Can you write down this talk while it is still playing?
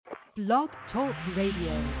Blog Talk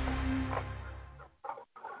Radio.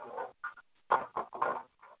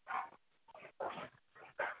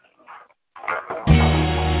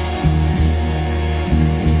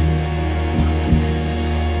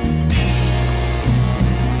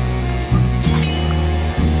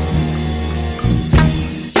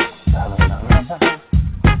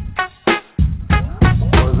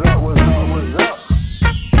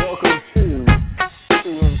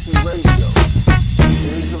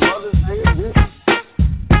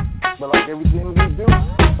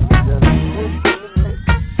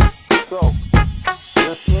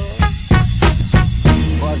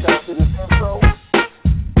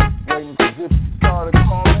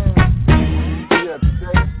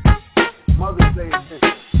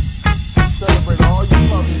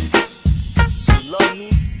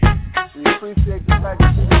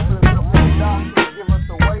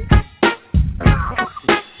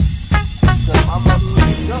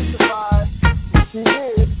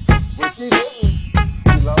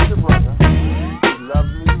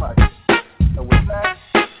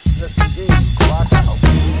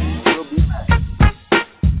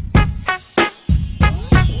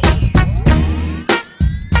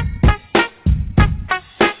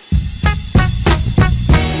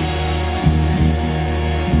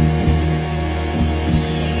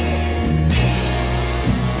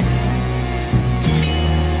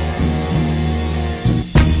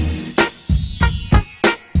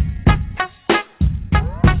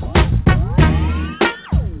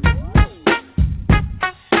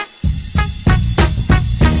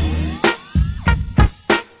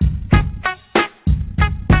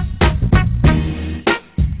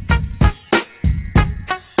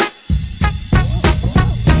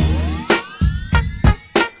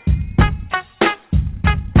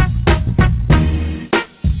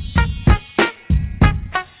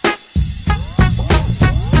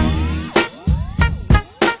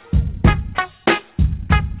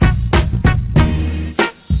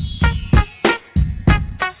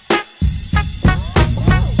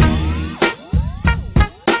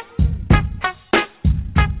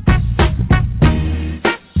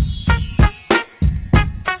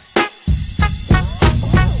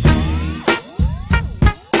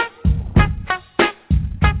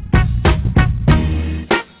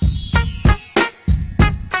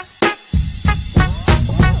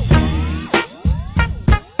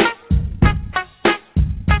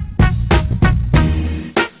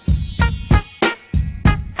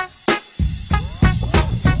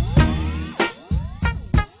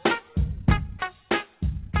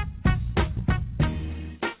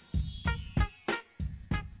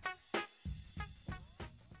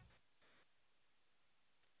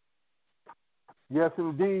 Yes,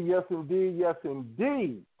 indeed. Yes, indeed. Yes,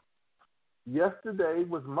 indeed. Yesterday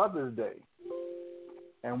was Mother's Day,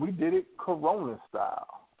 and we did it Corona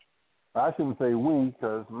style. I shouldn't say we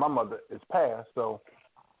because my mother is passed, so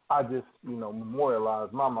I just,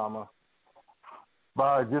 memorialized my mama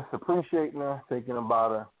by just appreciating her, thinking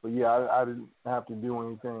about her. But, yeah, I didn't have to do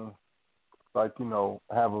anything like,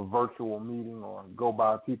 have a virtual meeting or go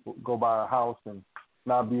by a house and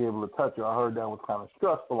not be able to touch her. I heard that was kind of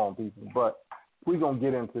stressful on people, but we're going to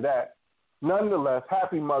get into that. Nonetheless,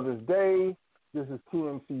 happy Mother's Day. This is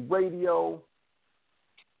TNC Radio,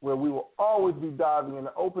 where we will always be diving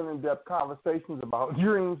into open, in-depth conversations about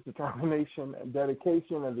dreams, determination, and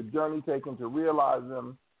dedication, and the journey taken to realize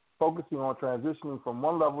them, focusing on transitioning from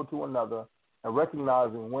one level to another and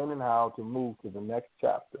recognizing when and how to move to the next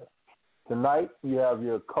chapter. Tonight, you have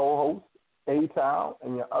your co-host, A-Town,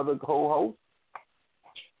 and your other co-host,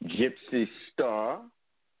 Gypsy Starr.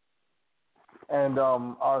 And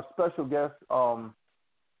our special guest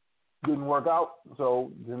didn't work out, so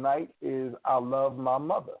tonight is I Love My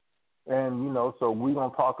Mother. And, so we're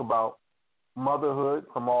going to talk about motherhood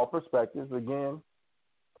from all perspectives. Again,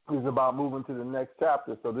 it's about moving to the next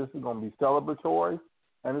chapter. So this is going to be celebratory,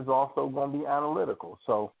 and it's also going to be analytical.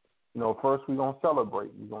 So, first we're going to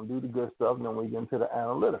celebrate. We're going to do the good stuff, and then we get into the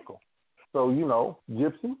analytical. So,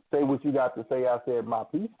 Gypsy, say what you got to say. I said my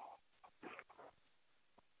piece.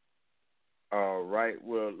 All right.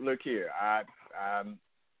 Well, look here. I'm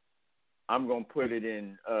going to put it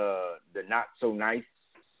in the not so nice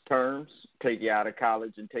terms. Take you out of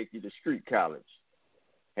college and take you to street college.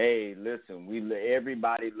 Hey, listen.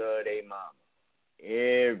 Everybody loved their mama.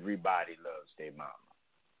 Everybody loves their mama,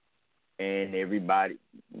 and everybody,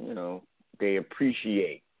 they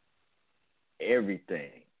appreciate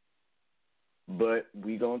everything. But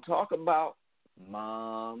we gonna talk about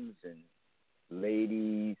moms and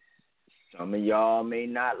ladies. Some of y'all may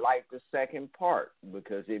not like the second part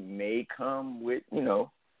because it may come with,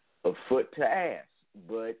 a foot to ass.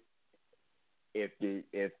 But if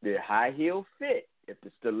the high heel fit, if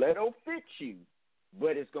the stiletto fits you,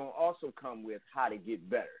 but it's going to also come with how to get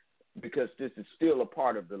better, because this is still a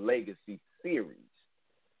part of the legacy series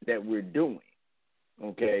that we're doing.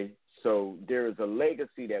 Okay, so there is a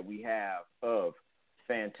legacy that we have of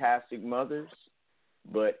fantastic mothers,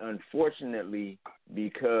 but unfortunately,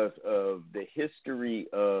 because of the history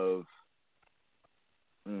of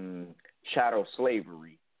chattel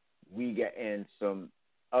slavery, we got, and some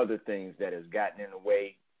other things that has gotten in the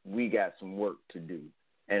way, we got some work to do.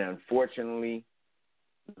 And unfortunately,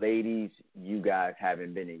 ladies, you guys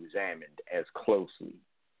haven't been examined as closely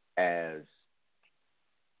as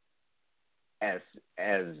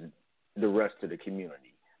the rest of the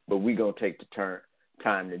community. But we're going to take the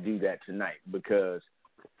time to do that tonight, because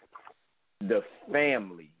the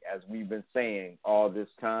family, as we've been saying all this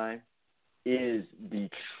time, is the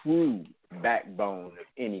true backbone of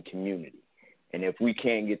any community. And if we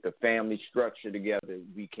can't get the family structure together,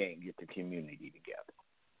 we can't get the community together.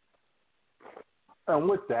 And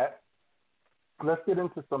with that, let's get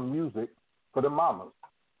into some music for the mamas.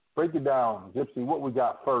 Break it down, Gypsy, what we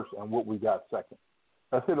got first and what we got second.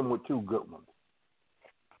 Let's hit them with two good ones.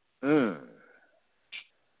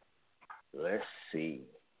 Let's see.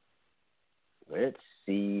 Let's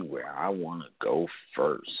see where I want to go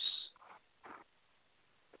first.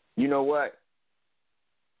 You know what?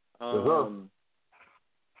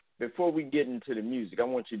 Before we get into the music, I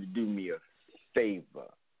want you to do me a favor.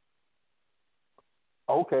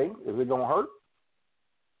 Okay. Is it going to hurt?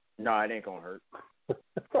 No, it ain't going to hurt.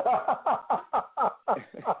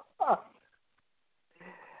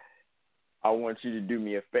 I want you to do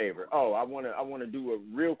me a favor. Oh, I want to do a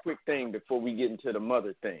real quick thing before we get into the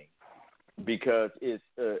mother thing, because it's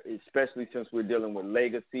especially since we're dealing with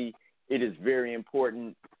legacy, it is very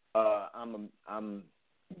important. I'm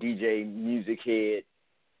DJ music head,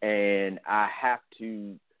 and I have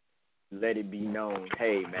to let it be known.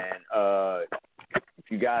 Hey, man, if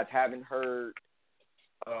you guys haven't heard,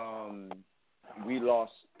 we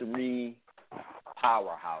lost 3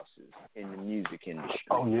 powerhouses in the music industry.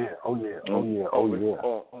 Oh yeah.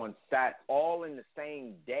 All in the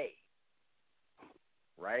same day,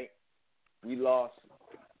 right? We lost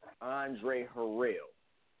Andre Harrell.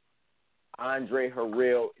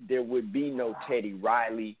 There would be no Teddy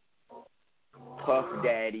Riley, Puff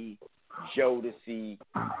Daddy, Jodeci,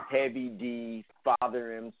 Heavy D,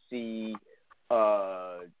 Father MC,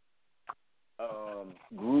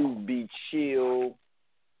 Groove Be Chill,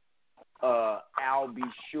 Al B.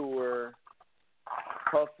 Sure,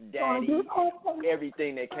 Puff Daddy,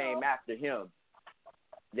 everything that came after him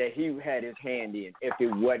that he had his hand in, if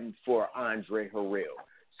it wasn't for Andre Harrell.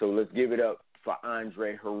 So let's give it up for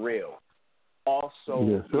Andre Harrell. Also,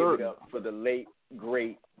 yes, give it up for the late,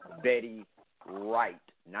 great Betty Wright.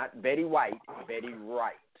 Not Betty White, Betty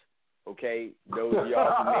Wright. Okay? Those of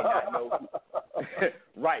y'all who may not know.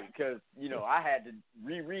 Right, because, I had to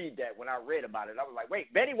reread that when I read about it. I was like,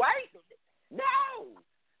 wait, Betty White? No!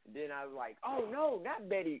 Then I was like, oh, no, not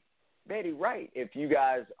Betty Wright. If you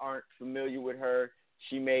guys aren't familiar with her,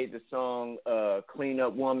 she made the song Clean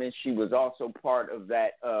Up Woman. She was also part of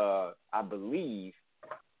that, I believe.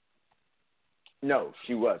 No,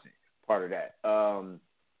 she wasn't part of that.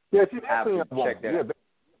 Yeah, she did Clean Up Woman. Check that out.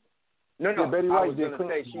 No, yeah, Betty I Wright was going to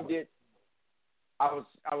say she did. I was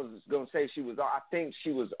going to say she was. I think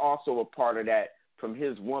she was also a part of that, From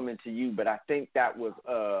His Woman to You. But I think that was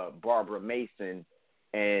Barbara Mason,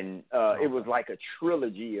 and it was like a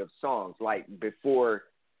trilogy of songs, like before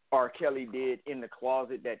R. Kelly did In the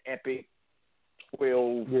Closet, that epic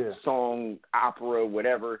 12-song opera,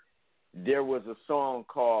 whatever. There was a song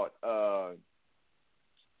called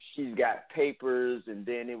She's Got Papers, and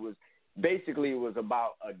then it was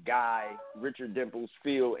about a guy, Richard Dimples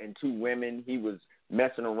Field, and 2 women. He was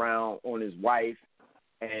messing around on his wife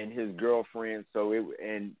and his girlfriend.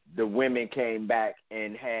 And the women came back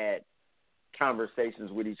and had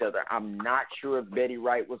conversations with each other. I'm not sure if Betty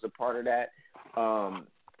Wright was a part of that.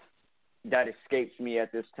 That escapes me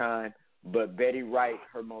at this time. But Betty Wright,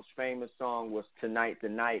 her most famous song was Tonight the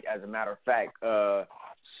Night. As a matter of fact,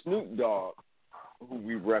 Snoop Dogg, who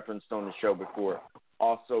we referenced on the show before,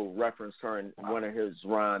 also referenced her in one of his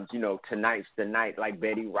rhymes, tonight's the night, like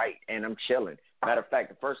Betty Wright, and I'm chilling. Matter of fact,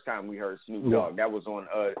 the first time we heard Snoop Dogg, that was on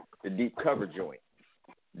the Deep Cover joint.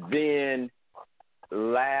 Then,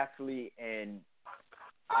 lastly, and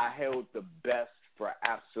I held the best for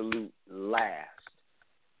absolute last,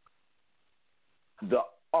 the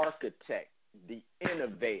architect, the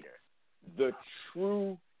innovator, the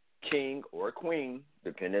true king or queen,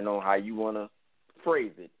 depending on how you want to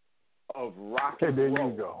phrase it, of rock and roll. There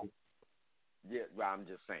you go. Yeah, well, I'm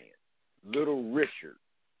just saying. Little Richard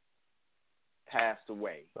passed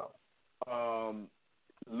away.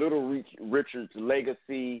 Little Richard's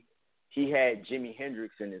legacy, he had Jimi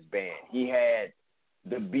Hendrix in his band. He had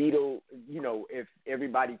the Beatles. You know, if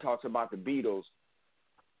everybody talks about the Beatles,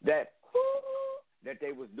 that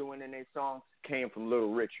they was doing in their songs came from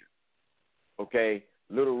Little Richard. Okay?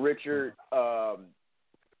 Little Richard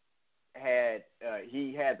had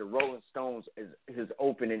the Rolling Stones as his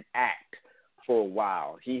opening act for a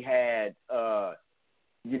while. He had,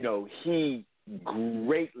 he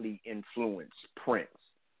greatly influenced Prince.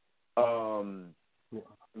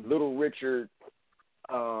 Little Richard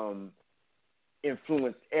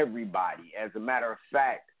influenced everybody. As a matter of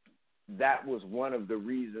fact, that was one of the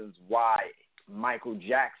reasons why Michael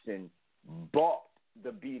Jackson bought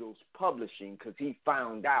the Beatles publishing, because he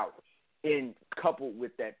found out, coupled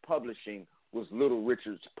with that publishing was Little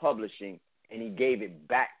Richard's publishing, and he gave it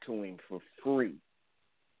back to him for free.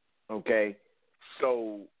 Okay?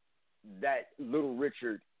 So that Little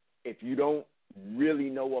Richard, if you don't really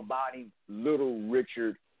know about him, Little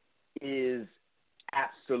Richard is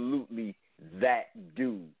absolutely that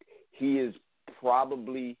dude. He is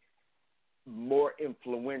probably more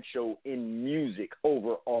influential in music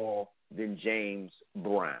overall than James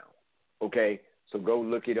Brown. Okay? So go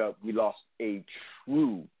look it up. We lost a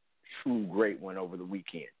true great one over the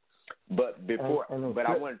weekend. But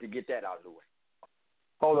I wanted to get that out of the way.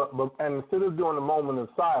 Hold up, and instead of doing a moment of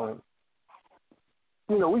silence,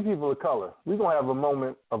 we people of color, we're going to have a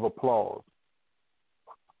moment of applause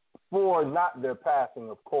for not their passing,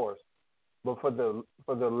 of course, but for the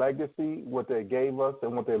legacy, what they gave us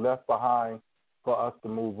and what they left behind for us to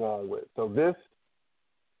move on with. So this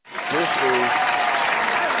is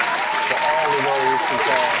for all of those who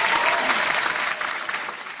passed.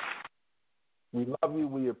 We love you.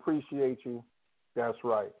 We appreciate you. That's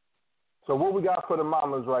right. So what we got for the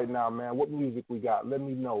mamas right now, man? What music we got? Let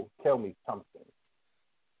me know. Tell me something.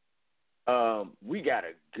 We got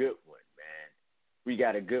a good one, man. We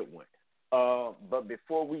got a good one. But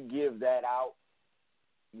before we give that out,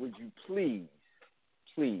 would you please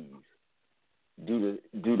do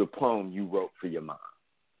the poem you wrote for your mom?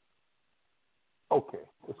 Okay.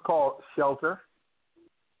 It's called Shelter.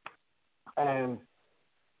 And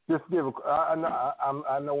just give I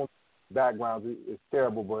know background is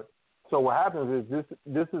terrible, but so what happens is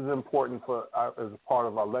this is important for as a part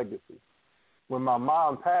of our legacy. When my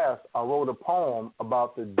mom passed, I wrote a poem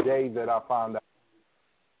about the day that I found out.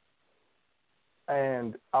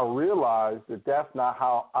 And I realized that that's not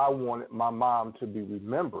how I wanted my mom to be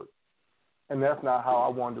remembered. And that's not how I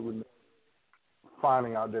wanted to remember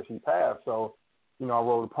finding out that she passed. So, I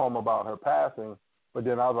wrote a poem about her passing, but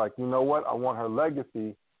then I was like, you know what? I want her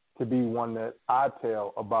legacy to be one that I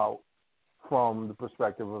tell about from the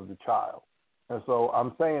perspective of the child. And so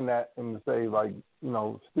I'm saying that and to say, like,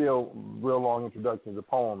 still real long introductions to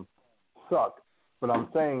poems suck. But I'm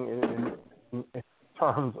saying in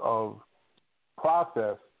terms of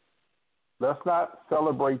process, let's not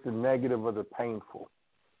celebrate the negative or the painful.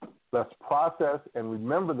 Let's process and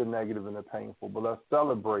remember the negative and the painful, but let's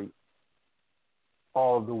celebrate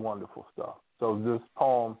all of the wonderful stuff. So this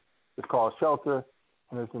poem is called Shelter,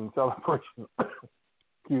 and it's in celebration,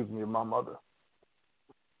 of my mother.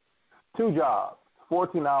 2 jobs,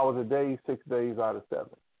 14 hours a day, 6 days out of 7.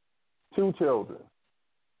 2 children,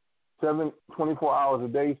 24 hours a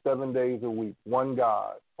day, 7 days a week. 1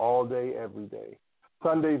 God, all day, every day.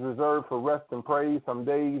 Sundays reserved for rest and praise. Some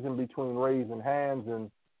days in between raising hands and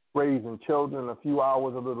raising children. A few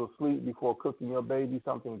hours, a little sleep before cooking your baby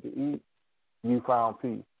something to eat. You found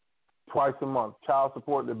peace. Twice a month, child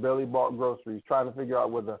support that barely bought groceries, trying to figure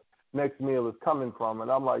out where the next meal is coming from.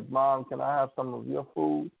 And I'm like, Mom, can I have some of your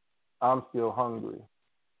food? I'm still hungry.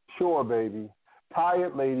 Sure, baby.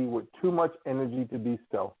 Tired lady with too much energy to be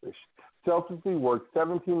selfish. Selflessly works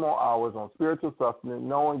 17 more hours on spiritual sustenance,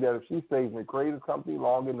 knowing that if she stays in the creative company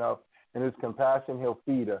long enough and his compassion, he'll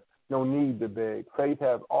feed her. No need to beg. Faith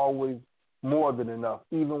has always more than enough,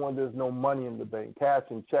 even when there's no money in the bank. Cash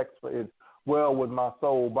and checks for it. Well with my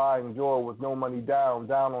soul, buying joy with no money down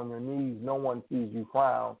on your knees, no one sees you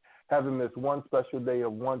frown. Having this one special day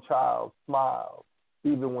of one child, smile,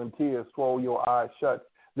 even when tears swole your eyes shut.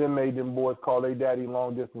 Then made them boys call their daddy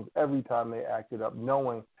long distance every time they acted up,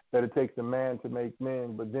 knowing that it takes a man to make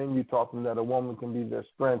men. But then you taught them that a woman can be their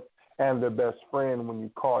strength and their best friend when you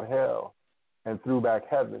caught hell and threw back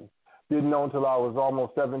heaven. Didn't know until I was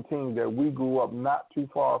almost 17 that we grew up not too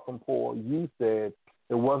far from poor. You said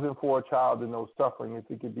it wasn't for a child to know suffering if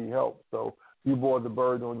it could be helped. So you bore the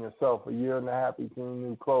burden on yourself. 1.5 years between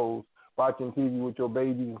new clothes, watching TV with your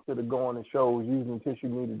babies instead of going to shows, using tissue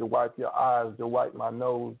needed to wipe your eyes, to wipe my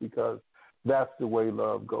nose, because That's the way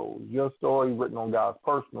love goes. Your story written on God's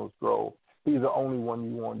personal scroll. He's the only one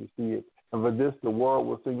you want to see it. And for this, the world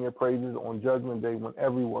will sing your praises on Judgment Day when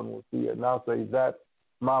everyone will see it. And I'll say, that's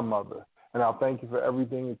my mother. And I'll thank you for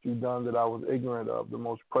everything that you've done that I was ignorant of. The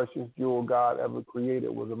most precious jewel God ever created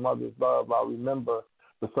was a mother's love. I remember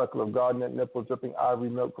the suckle of garnet nipple dripping ivory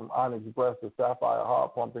milk from onyx breast, the sapphire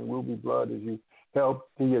heart pumping ruby blood as you held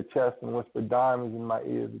to your chest and whispered diamonds in my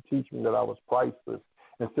ears to teach me that I was priceless,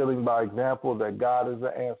 instilling by example that God is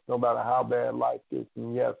the answer no matter how bad life gets.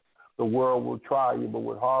 And yes, the world will try you, but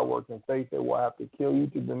with hard work and faith, they will have to kill you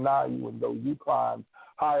to deny you. And though you climbed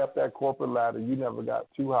high up that corporate ladder, you never got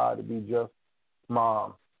too high to be just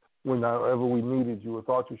mom. Whenever we needed you or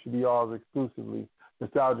thought you should be ours exclusively,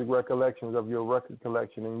 nostalgic recollections of your record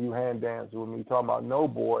collection and you hand dancing with me, talking about no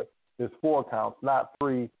boy, there's 4 counts, not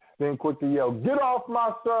 3. Then quick to yell, get off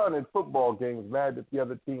my son at football games, mad that the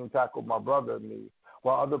other team tackled my brother and me.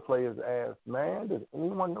 While other players asked, man, does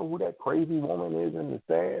anyone know who that crazy woman is in the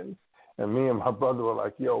stands? And me and my brother were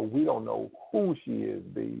like, yo, we don't know who she is,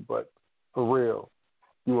 B, but for real,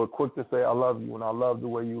 you were quick to say, I love you, and I love the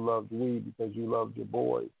way you loved we because you loved your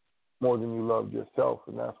boys more than you loved yourself,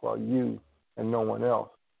 and that's why you and no one else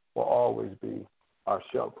will always be our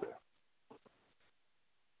shelter.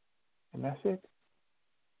 And that's it.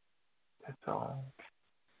 That's all.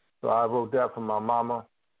 So I wrote that for my mama.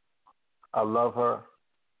 I love her,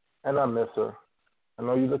 and I miss her. I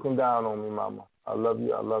know you're looking down on me, mama. I love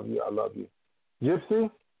you, I love you, I love you. Gypsy,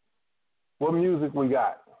 what music we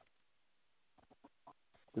got?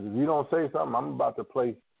 Because if you don't say something, I'm about to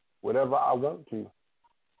play whatever I want to.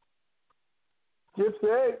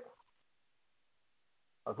 Gypsy,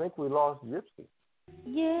 I think we lost Gypsy.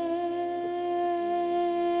 Yeah,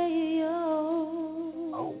 yo.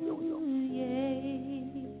 Oh, here we go.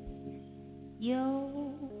 Yeah, yo.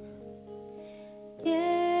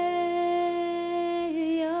 Yeah.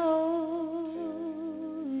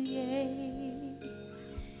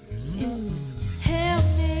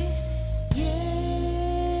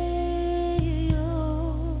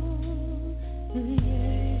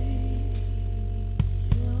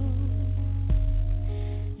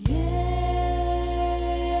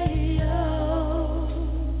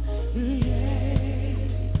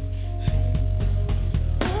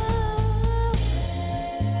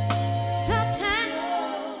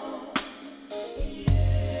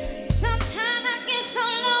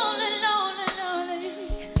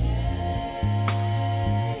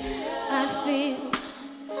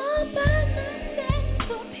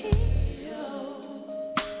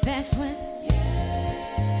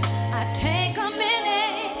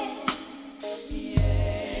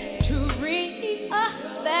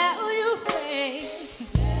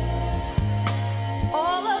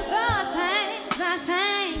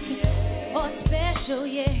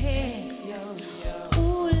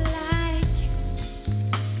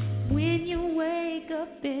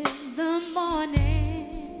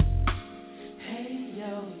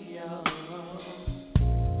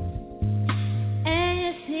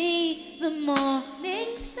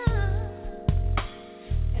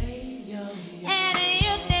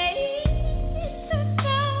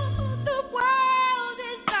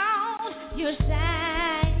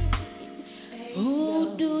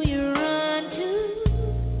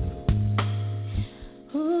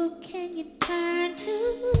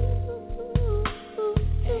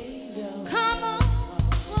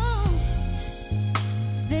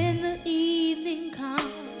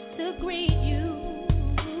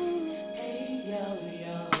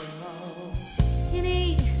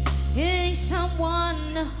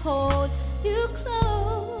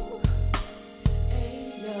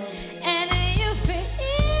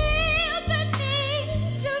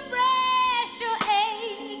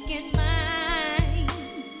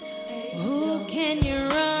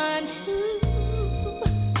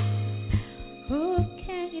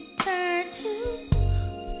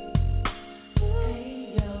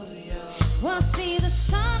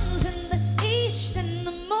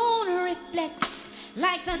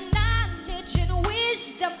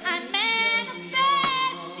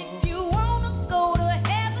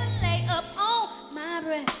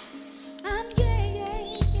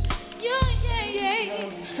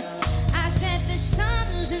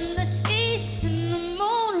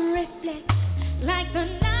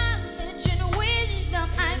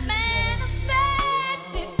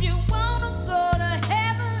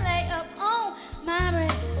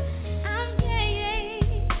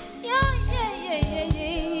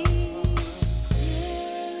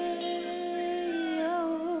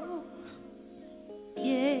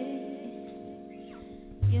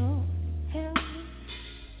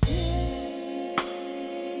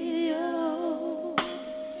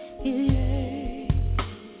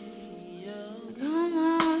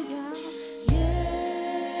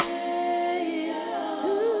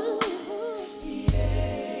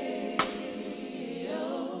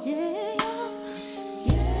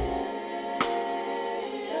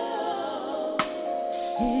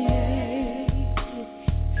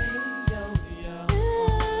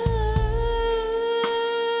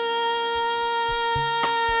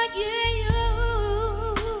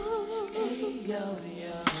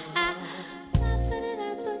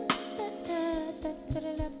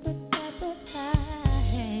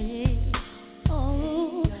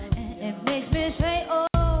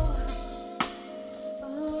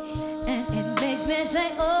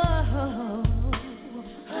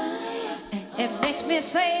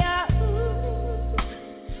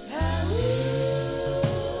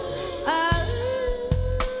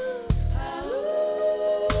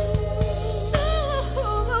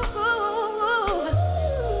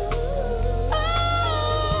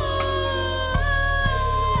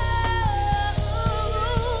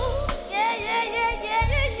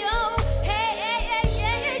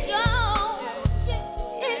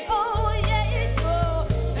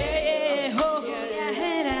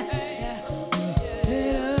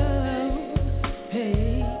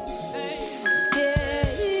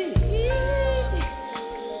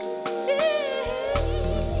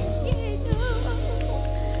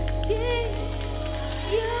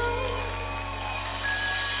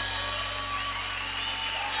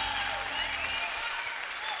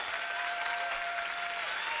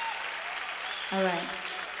 All right.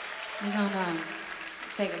 We're going to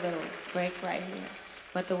take a little break right here.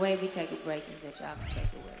 But the way we take a break is that y'all can take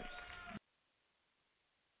the words.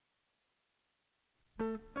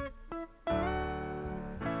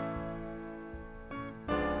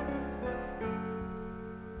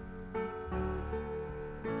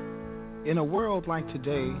 In a world like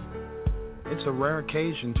today, it's a rare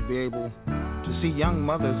occasion to be able to see young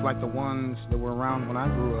mothers like the ones that were around when I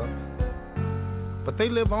grew up. But they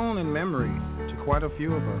live on in memory to quite a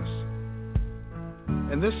few of us.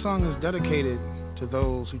 And this song is dedicated to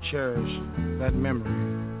those who cherish that memory.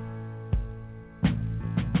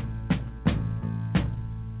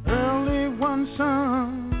 Early one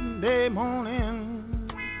Sunday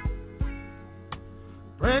morning,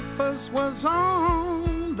 breakfast was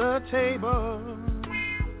on the table.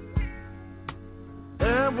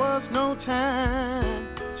 There was no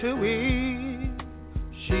time to eat.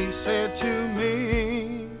 She said to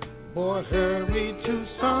me, boy, hurry to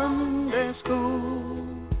Sunday school,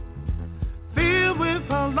 filled with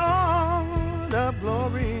the Lord of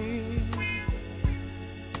glory.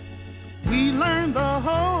 We learned the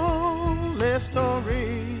holy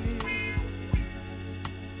story.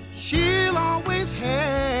 She'll always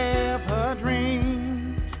have her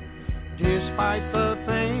dreams, despite the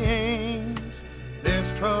things this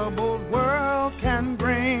troubled world can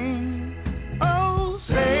bring. Oh,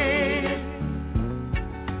 say,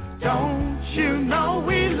 don't you know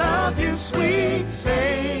we love you, sweet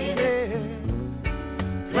Sadie?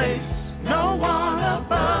 Place no one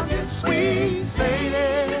above you, sweet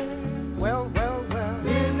Sadie. Well,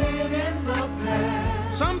 living in the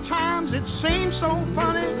past. Sometimes it seems so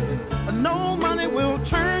funny, but no money will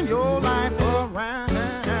turn your life around.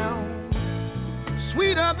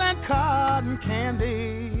 Sweeter than cotton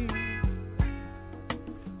candy,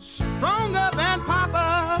 stronger than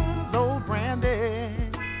Papa's old brandy.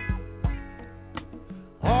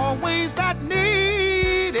 Always that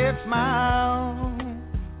needed smile.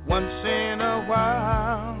 Once in a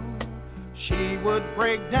while, she would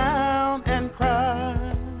break down and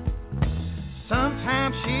cry.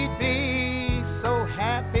 Sometimes she'd be so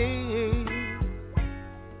happy,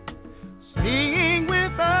 singing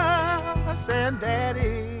with us and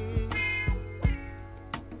Daddy,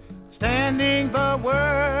 standing the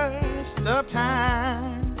worst of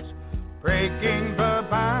times, breaking the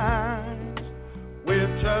binds with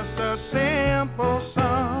just a simple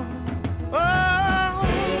song. Oh,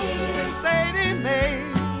 Sadie Mae,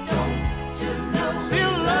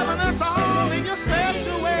 still loving us all in your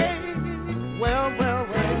special way. Well, no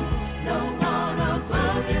one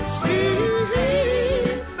above you,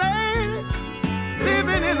 sweet Sadie,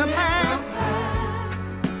 living in the past.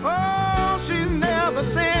 Oh, she's never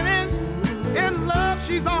sinning. In love,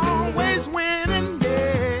 she's always winning,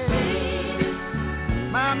 yeah.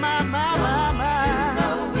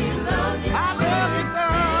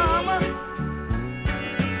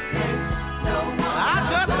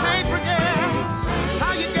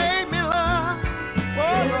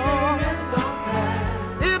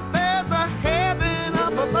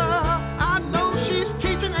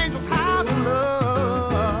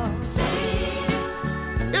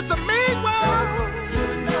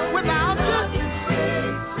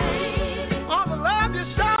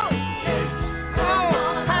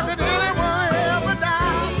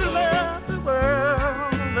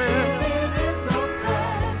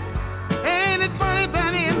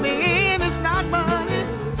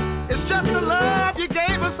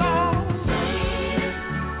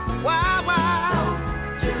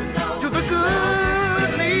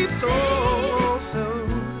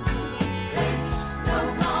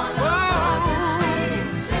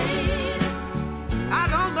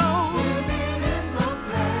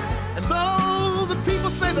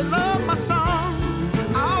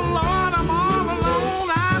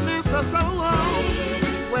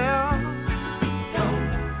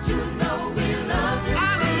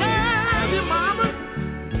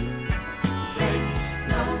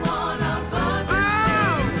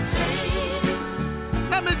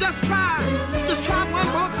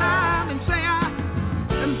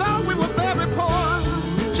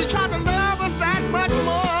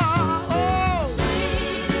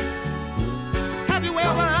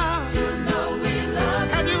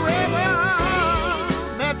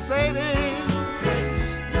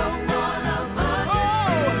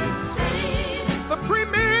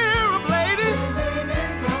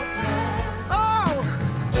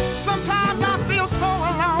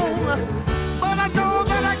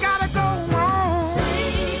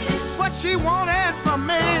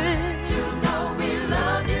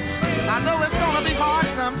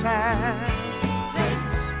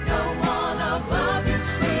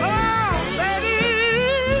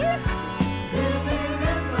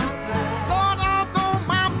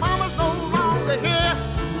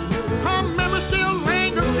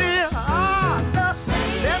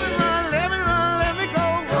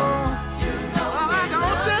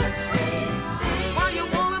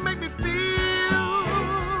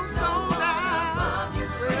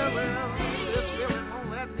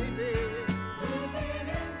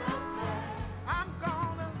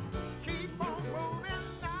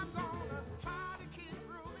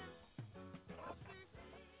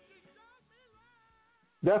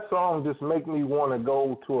 That song just make me want to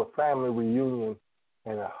go to a family reunion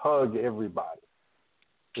and hug everybody.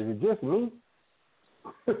 Is it just me?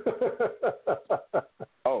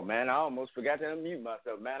 Oh, man, I almost forgot to unmute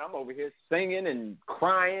myself, man. I'm over here singing and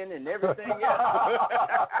crying and everything else.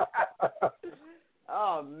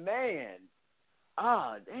 Oh, man.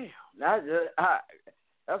 Oh, damn.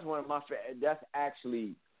 That's one of my that's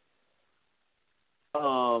actually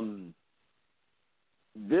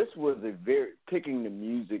this was picking the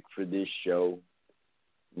music for this show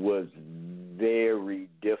was very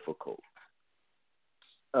difficult.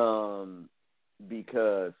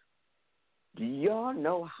 Because do y'all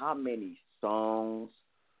know how many songs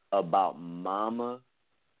about mama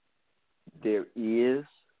there is?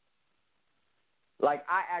 Like,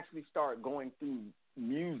 I actually started going through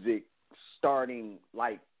music starting,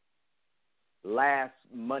 like, last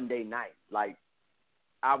Monday night. Like,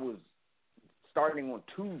 I was starting on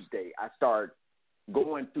Tuesday. I started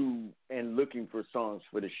going through and looking for songs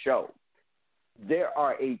for the show. There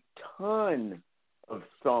are a ton of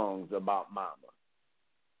songs about mama.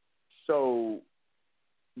 So,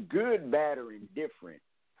 good, bad, or indifferent,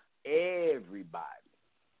 everybody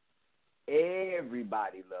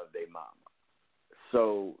loved their mama.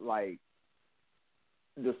 So, like,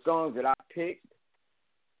 the songs that I picked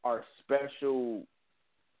are special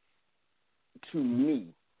to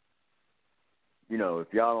me. You know,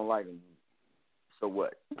 if y'all don't like them, so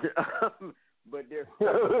what? But they're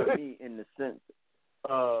special to me in the sense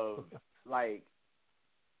of, like,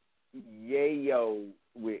 Yayo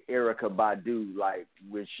with Erykah Badu, like,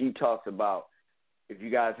 when she talks about, if you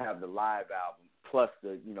guys have the live album, plus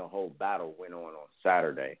the, you know, whole battle went on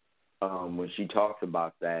Saturday, when she talks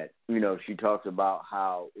about that, you know, she talks about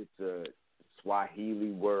how it's a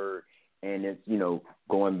Swahili word, and it's, you know,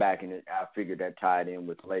 going back, and I figured that tied in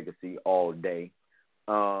with Legacy all day.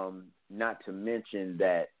 Not to mention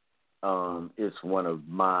that it's one of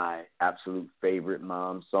my absolute favorite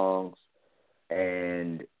mom songs,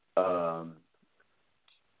 and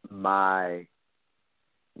my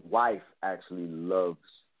wife actually loves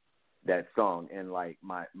that song, and like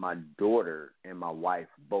my daughter and my wife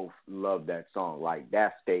both love that song. Like,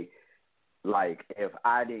 that's like, if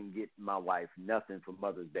I didn't get my wife nothing for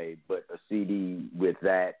Mother's Day but a CD with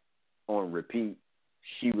that on repeat,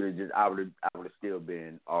 she would have just I would have still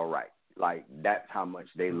been all right. Like, that's how much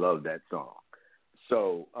they love that song.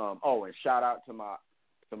 So and shout out to my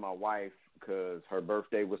wife, because her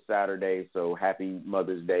birthday was Saturday, so happy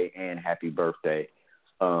Mother's Day and happy birthday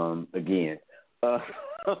again.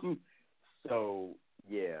 So,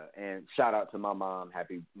 yeah, and shout out to my mom,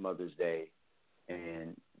 happy Mother's Day,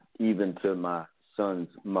 and even to my son's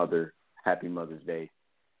mother, happy Mother's Day.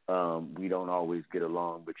 We don't always get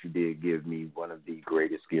along, but you did give me one of the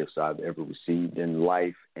greatest gifts I've ever received in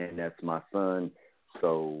life, and that's my son,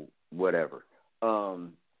 so whatever.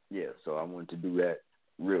 Yeah, so I wanted to do that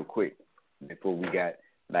real quick before we got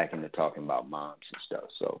back into talking about moms and stuff.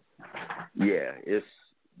 So, yeah,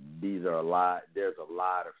 there's a lot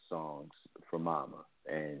of songs for mama,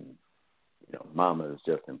 and, you know, mama is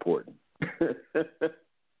just important.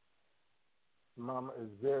 Mama is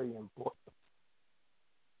very important.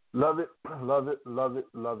 Love it, love it, love it,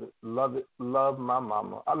 love it, love it, love my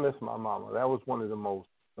mama. I miss my mama. That was one of the most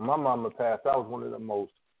When my mama passed, that was one of the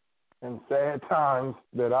most and sad times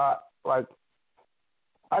that I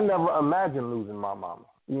never imagined losing my mama.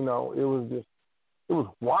 You know, it was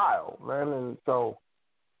wild, man. And so,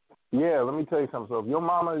 yeah, let me tell you something. So if your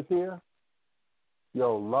mama is here,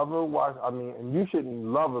 yo, love her, and you shouldn't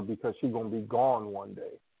love her because she's going to be gone one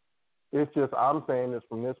day. It's just, I'm saying this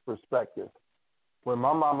from this perspective. When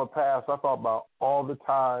my mama passed, I thought about all the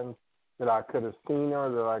times that I could have seen her,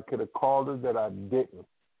 that I could have called her, that I didn't.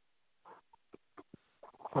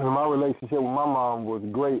 And my relationship with my mom was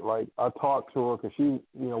great. Like, I talked to her because she, you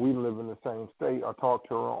know, we live in the same state. I talked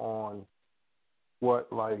to her on,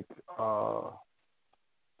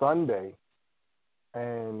 Sunday,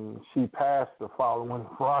 and she passed the following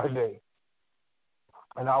Friday.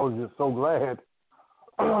 And I was just so glad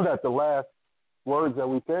that the last words that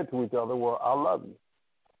we said to each other were, I love you.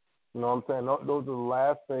 You know what I'm saying? Those are the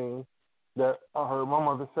last things that I heard my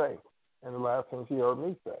mother say, and the last thing she heard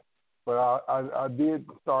me say. But I did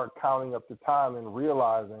start counting up the time and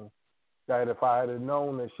realizing that if I had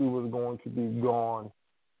known that she was going to be gone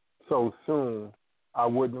so soon, I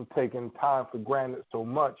wouldn't have taken time for granted so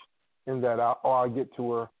much, in that I'll get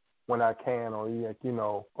to her when I can, or, you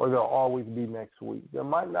know, or there'll always be next week. There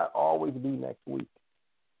might not always be next week.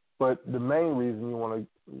 But the main reason you want to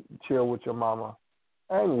chill with your mama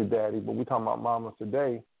and your daddy, but we're talking about mamas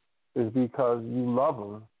today, is because you love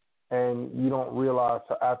them, and you don't realize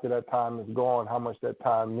till after that time is gone how much that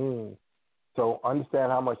time means. So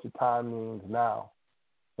understand how much the time means now,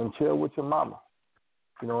 and chill with your mama.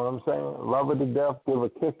 You know what I'm saying? Love her to death, give her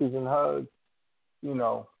kisses and hugs, you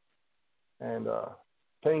know, and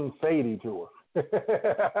sing Sadie to her.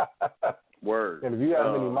 Word. And if you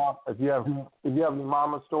have any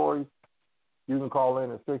mama stories, you can call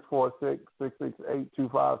in at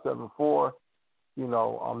 646-668-2574. You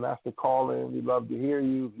know, that's the call in. We love to hear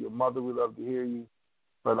you. If your mother, we love to hear you.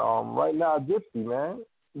 But right now, Gypsy, man,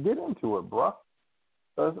 get into it, bro.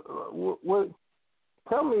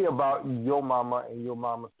 Tell me about your mama and your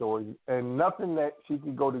mama stories, and nothing that she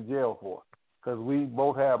could go to jail for, because we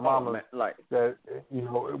both have mamas that, you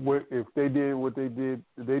know, if they did what they did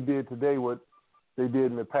today, what they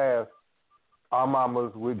did in the past, our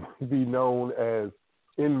mamas would be known as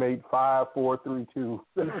inmate 5432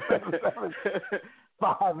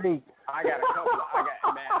 58. I got a couple.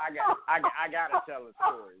 I gotta tell the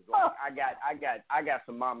stories. Like, I got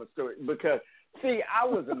some mama stories, because see, I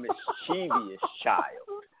was a mischievous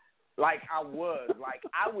child. Like, I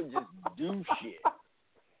would just do shit,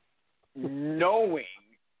 knowing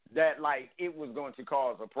that, like, it was going to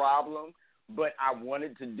cause a problem, but I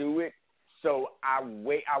wanted to do it. So I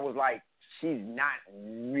was like, she's not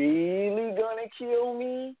really gonna kill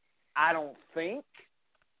me, I don't think.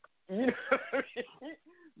 You know what I mean?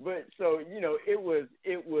 But so, you know,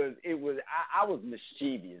 I was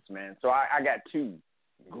mischievous, man. So I got two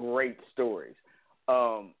great stories.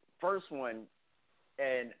 First one,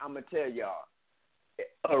 and I'm gonna tell y'all,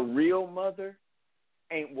 a real mother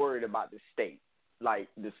ain't worried about the state. Like,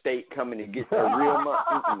 the state coming to get a real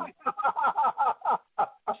mother.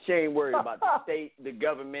 She ain't worried about the state, the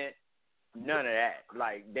government, none of that.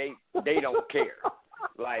 Like, they don't care.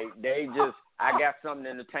 Like, they just, I got something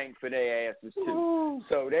in the tank for their asses too.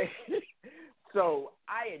 So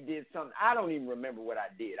I did something. I don't even remember what I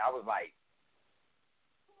did. I was like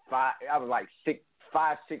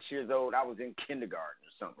 5, 6 years old. I was in kindergarten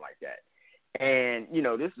or something like that. And, you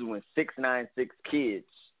know, this is when 696 Kids,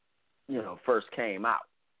 you know, first came out.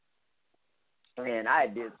 And I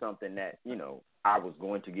did something that, you know, I was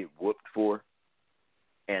going to get whooped for.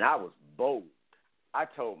 And I was bold. I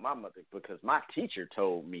told my mother, because my teacher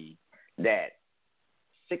told me that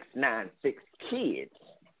 696 Kids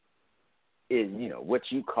is, you know, what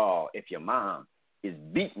you call if your mom is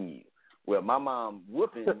beating you. Well, my mom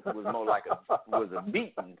whooping was more like was a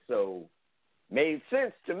beating, so made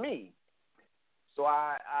sense to me. So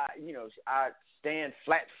I stand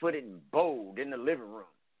flat-footed and bold in the living room.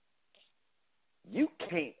 You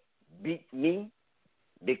can't beat me,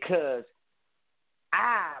 because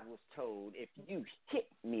I was told if you hit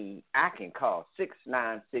me, I can call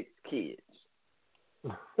 696 Kids.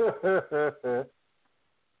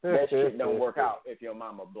 That shit don't work out if your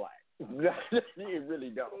mama black. It really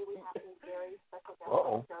don't.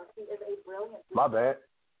 Uh-oh. My bad.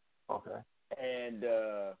 Okay. And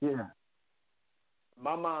yeah.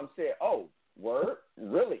 My mom said, "Oh, word?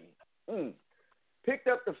 Really?" Picked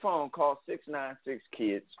up the phone, called 696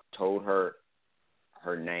 Kids, told her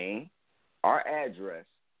her name, our address,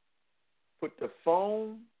 put the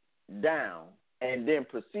phone down, and then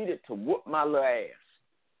proceeded to whoop my little ass.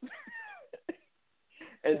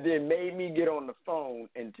 And then made me get on the phone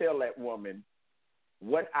and tell that woman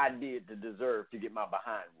what I did to deserve to get my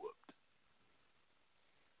behind whooped.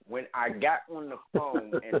 When I got on the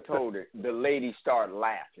phone and told her, the lady started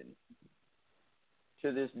laughing.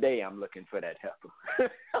 To this day, I'm looking for that heifer.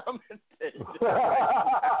 I'm gonna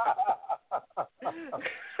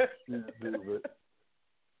tell you.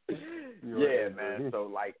 Yeah, man. So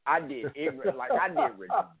like I did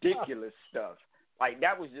ridiculous stuff. Like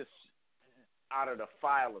that was just out of the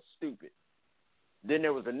file of stupid. Then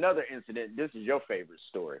there was another incident. This is your favorite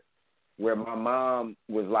story, where my mom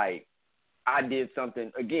was like, I did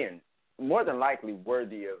something again, more than likely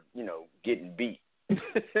worthy of getting beat,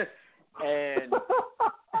 and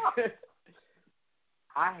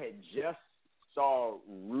I had just saw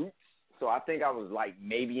Roots, so I think I was like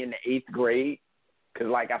maybe in the 8th grade. Because,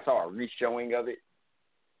 like, I saw a re-showing of it,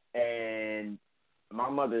 and my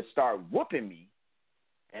mother started whooping me,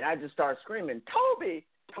 and I just started screaming, Toby,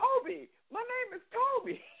 my name is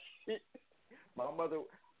Toby.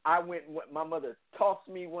 My mother tossed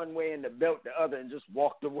me one way and the belt the other and just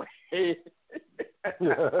walked away. That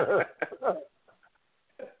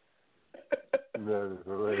is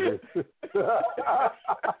hilarious.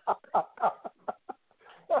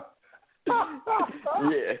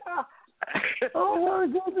 Yeah. Oh my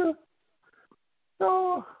goodness!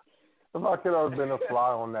 Oh, if I could have been a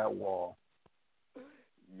fly on that wall.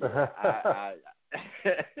 Yeah,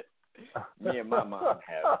 me and my mom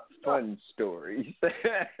have fun stories.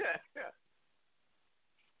 Yeah.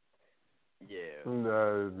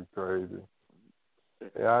 That is crazy.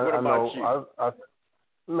 Yeah, I know. You?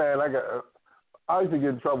 I used to get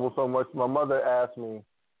in trouble so much. My mother asked me,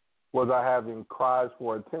 was I having cries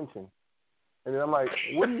for attention? And then I'm like,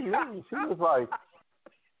 what do you mean? She was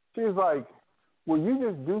like, well, you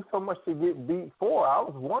just do so much to get beat for. I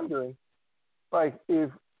was wondering, like,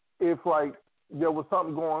 if like there was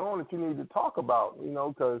something going on that you need to talk about,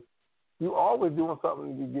 because you always doing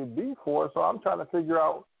something to get beat for. So I'm trying to figure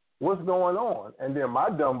out what's going on. And then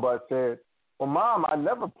my dumb butt said, well, Mom, I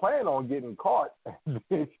never planned on getting caught. And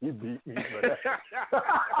then she beat me for that.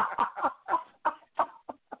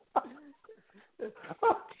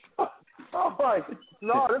 I'm like,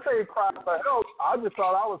 no, this ain't crying for help. I just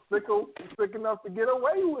thought I was sick enough to get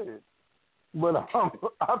away with it. But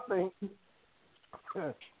I think,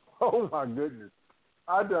 oh my goodness,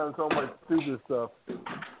 I've done so much stupid stuff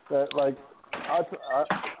that, like, I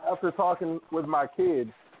after talking with my kids,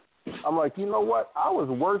 I'm like, you know what? I was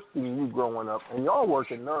worse than you growing up, and y'all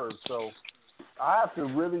working nerves, so I have to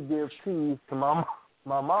really give keys to my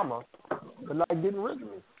mama for not getting rid of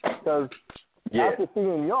me. Because after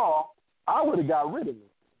seeing y'all, I would have got rid of me.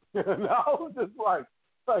 And I was just like,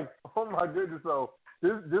 oh my goodness. So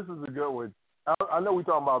this is a good one. I know we're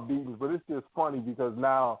talking about beatings, but it's just funny because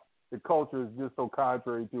now the culture is just so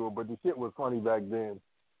contrary to it. But the shit was funny back then.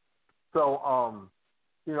 So, I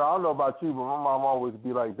don't know about you, but my mom always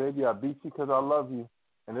be like, baby, I beat you because I love you,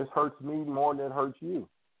 and this hurts me more than it hurts you.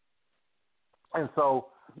 And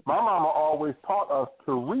so my mama always taught us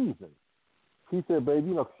to reason. She said,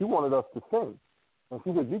 baby, she wanted us to think. And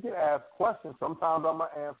she said, you can ask questions. Sometimes I'm going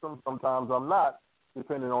to answer them. Sometimes I'm not,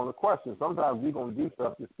 depending on the question. Sometimes you're going to do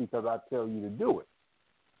stuff just because I tell you to do it.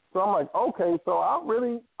 So I'm like, okay. So I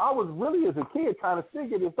was really as a kid trying to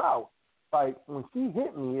figure this out. Like, when she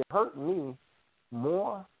hit me, it hurt her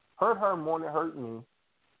more than it hurt me.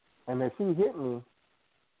 And that she hit me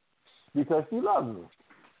because she loved me.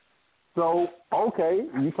 So, okay,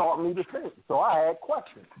 you taught me to think. So I had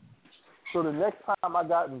questions. So the next time I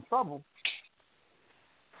got in trouble,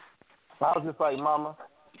 I was just like, Mama,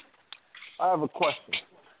 I have a question.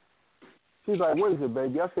 She's like, what is it,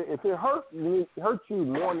 baby? I said, if it hurt you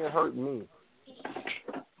more than it hurt me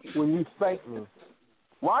when you spanked me,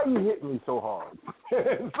 why you hit me so hard?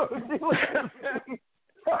 And so she looked at me.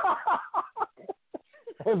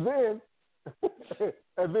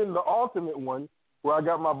 and then the ultimate one, where I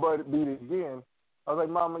got my butt beat again, I was like,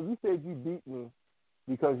 Mama, you said you beat me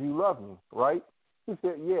because you love me, right? She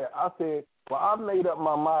said, yeah. I said, well, I've made up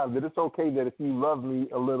my mind that it's okay that if you love me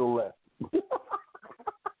a little less.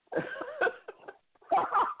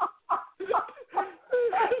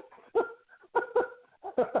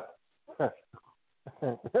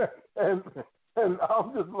 and I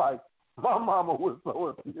was just like, my mama was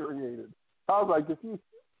so infuriated. I was like, if you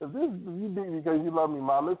beat me because you love me,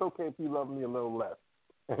 Mom, it's okay if you love me a little less.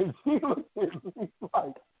 And she looked at me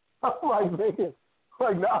like, I'm like, man,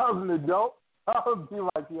 like now I was an adult, I would be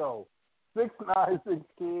like, yo, 6'9", 6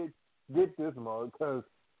 kids, get this mug, because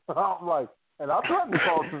I'm like, and I threatened to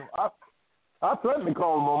call him. I threatened to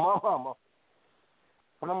call him on my mama.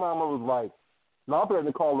 My mama was like, no, I threatened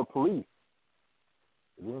to call the police.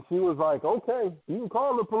 And then she was like, okay, you can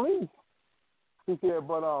call the police. She said,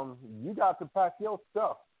 but you got to pack your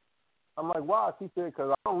stuff. I'm like, why? She said,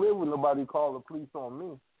 because I don't live with nobody call the police on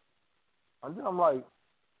me. And then I'm like,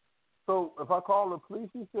 so if I call the police?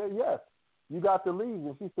 She said, yes, you got to leave.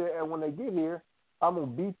 And she said, and when they get here, I'm going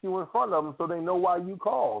to beat you in front of them so they know why you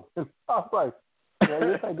called. And I was like, man,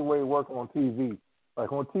 this ain't the way it works on TV.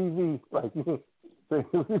 Like on TV, like you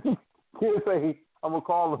can't say, I'm going to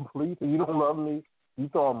call the police and you don't love me. You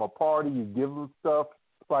throw them a party, you give them stuff.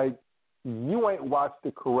 Like, you ain't watched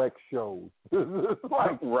the correct shows. It's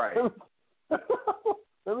like, right.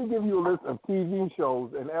 Let me give you a list of TV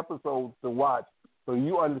shows and episodes to watch so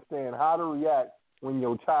you understand how to react when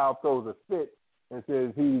your child throws a fit and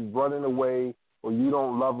says he's running away or you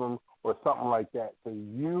don't love him or something like that.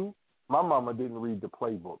 So my mama didn't read the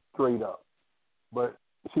playbook straight up, but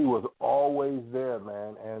she was always there,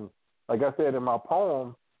 man. And like I said in my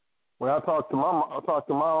poem, when I talked to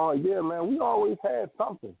mama, like, yeah, man, we always had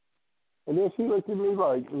something. And then she looked at me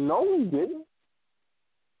like, no, we didn't.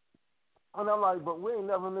 And I'm like, but we ain't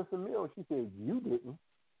never missed a meal. She said, you didn't.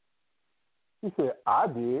 She said, I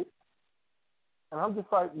did. And I'm just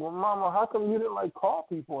like, well, Mama, how come you didn't, like, call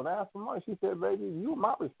people and ask for money? She said, baby, you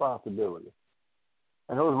my responsibility.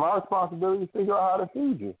 And it was my responsibility to figure out how to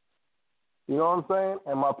feed you. You know what I'm saying?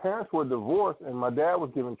 And my parents were divorced, and my dad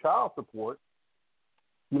was giving child support.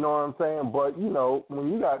 You know what I'm saying? But, you know,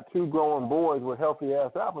 when you got two growing boys with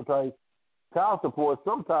healthy-ass appetites, child support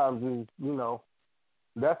sometimes is, you know,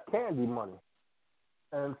 that's candy money.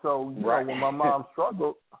 And so, you know, when my mom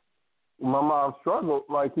struggled,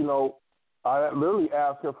 like, you know, I literally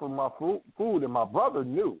asked her for my food, and my brother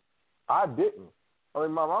knew. I didn't. I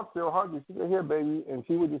mean, Mom, I'm still hungry. She said, here, baby, and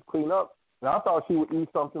she would just clean up. And I thought she would eat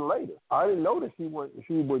something later. I didn't know that she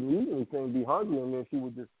wouldn't eat anything, be hungry, and then she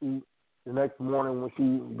would just eat the next morning when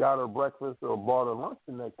she got her breakfast or bought her lunch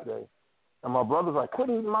the next day. And my brother's like, quit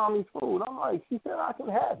eating Mommy's food. I'm like, she said I can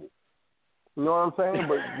have it. You know what I'm saying?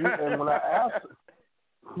 And when I asked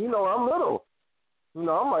her, you know, I'm little. You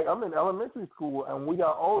know, I'm in elementary school, and we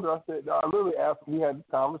got older. I literally asked, we had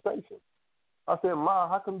a conversation. I said, Mom,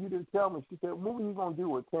 how come you didn't tell me? She said, what were you going to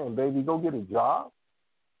do at 10, baby? Go get a job?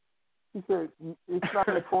 She said, it's not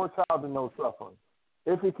for a child to know suffering.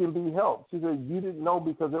 If it can be helped. She said, you didn't know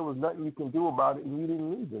because there was nothing you can do about it, and you didn't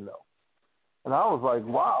need to know. And I was like,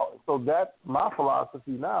 wow. So that's my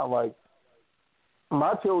philosophy now. Like,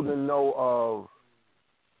 my children know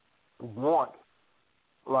of want,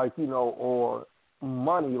 like, you know, or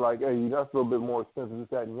money, like, hey, that's a little bit more expensive, this,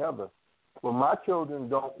 that, and the other. But my children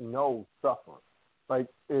don't know suffering. Like,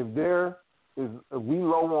 if we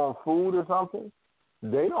low on food or something,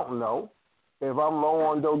 they don't know. If I'm low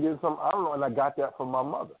on go get something, I don't know. And I got that from my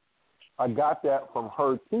mother. I got that from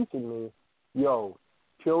her teaching me, yo,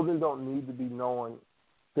 children don't need to be knowing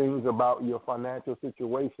things about your financial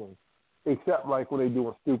situation, except like when they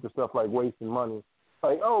doing stupid stuff like wasting money.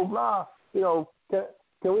 Like, oh, nah, you know,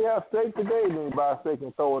 can we have steak today? And then you buy a steak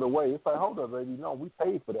and throw it away. It's like, hold up, baby. No, we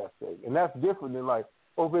paid for that steak. And that's different than like,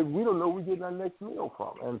 oh, baby, we don't know where we're getting our next meal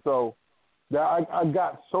from. And so I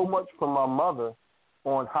got so much from my mother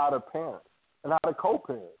on how to parent and how to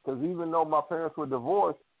co-parent. Because even though my parents were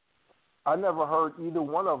divorced, I never heard either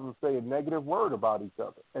one of them say a negative word about each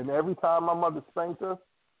other. And every time my mother spanked us,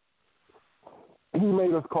 he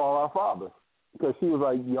made us call our father. Because she was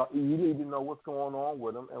like, you need to know what's going on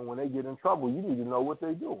with them, and when they get in trouble, you need to know what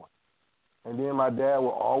they're doing. And then my dad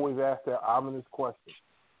would always ask that ominous question.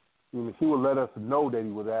 You know, she would let us know that he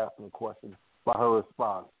was asking a question by her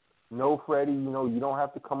response. No, Freddie, you know, you don't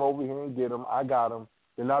have to come over here and get them. I got them.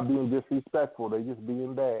 They're not being disrespectful. They're just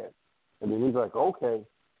being bad. And then he's like, okay.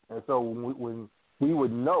 And so when we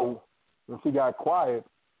would know, when she got quiet,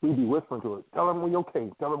 we'd be whispering to her, tell him we okay,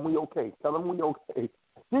 tell him we okay, tell him we okay.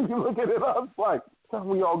 She'd be looking at us like, tell him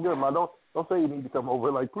we all good, man. Don't say you need to come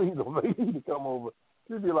over. Like, please don't say you need to come over.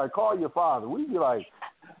 She'd be like, call your father. We'd be like,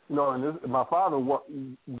 you know, and my father worked,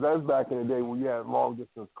 that's back in the day when you had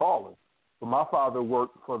long-distance calling. But my father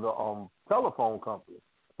worked for the telephone company.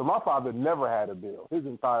 So my father never had a bill his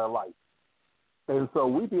entire life. And so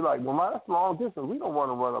we'd be like, well, man, that's long distance. We don't want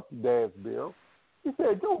to run up Dad's bill. He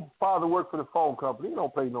said, your father worked for the phone company. He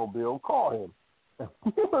don't pay no bill. Call him. And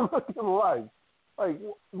we were looking like,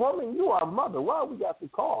 woman, you are a mother. Why we got to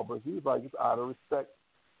call? But he was like, it's out of respect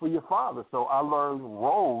for your father. So I learned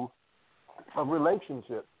roles of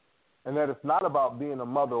relationships, and that it's not about being a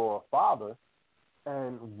mother or a father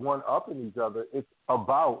and one-upping each other. It's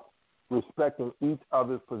about respecting each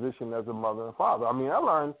other's position as a mother and father. I mean, I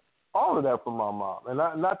learned all of that from my mom. And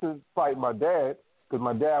not to fight my dad, because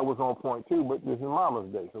my dad was on point too, but this is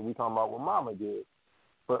Mama's day, so we talking about what Mama did.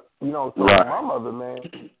 But, you know, so my mother, man,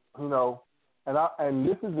 you know, And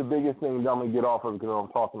this is the biggest thing that I'm gonna get off of because I'm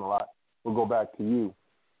talking a lot. We'll go back to you.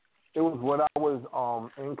 It was when I was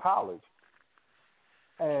in college,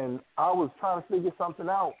 and I was trying to figure something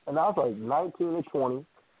out, and I was like 19 or 20,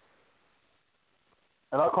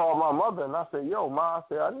 and I called my mother and I said, "Yo, Ma," I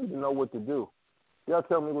said, "I need to know what to do. You gotta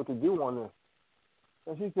tell me what to do on this."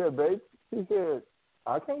 And she said, "Babe," she said,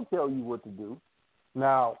 "I can't tell you what to do."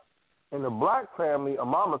 Now, in the black family, a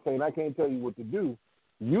mama saying, "I can't tell you what to do,"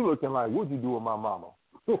 you looking like, "What'd you do with my mama?"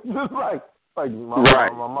 Just like my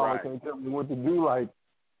mama can't tell me what to do. Like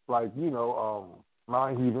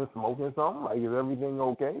mind you been smoking something? Like, is everything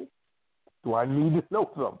okay? Do I need to know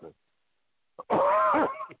something?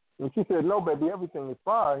 And she said, "No, baby, everything is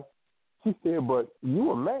fine." She said, "But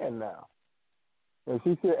you a man now." And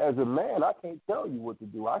she said, "As a man, I can't tell you what to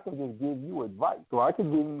do. I can just give you advice. So I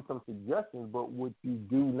can give you some suggestions, but what you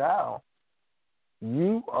do now,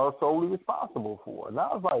 you are solely responsible for." And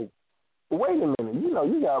I was like, wait a minute.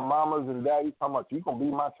 You got mamas and daddies talking about you going to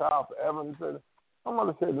be my child forever. And said, my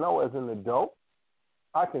mother said, "No, as an adult,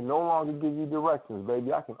 I can no longer give you directions,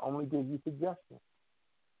 baby. I can only give you suggestions."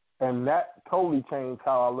 And that totally changed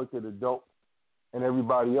how I looked at adults and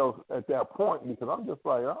everybody else at that point, because I'm just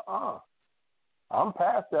like, I'm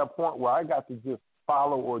past that point where I got to just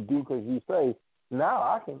follow or do because you say. Now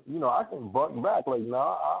I can buck back like,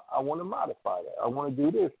 I want to modify that. I want to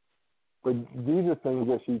do this. But these are things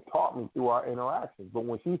that she taught me through our interactions. But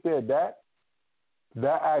when she said that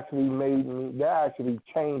actually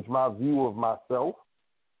changed my view of myself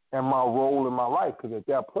and my role in my life. Because at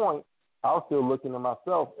that point, I was still looking at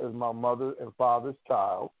myself as my mother and father's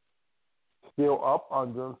child, still up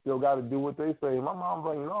under them, still got to do what they say. My mom's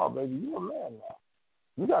like, "No, baby, you're a man now.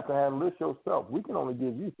 You got to handle this yourself. We can only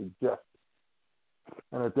give you suggestions."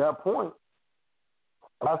 And at that point,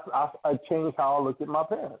 I changed how I looked at my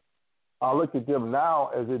parents. I look at them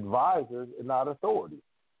now as advisors and not authorities.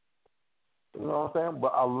 You know what I'm saying?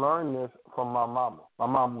 But I learned this from my mama. My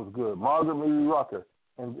mom was good. Margaret Lee Rucker.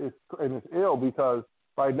 And it's ill because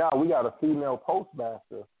right now we got a female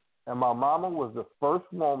postmaster, and my mama was the first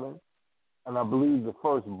woman, and I believe the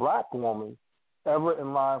first black woman ever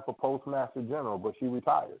in line for postmaster general, but she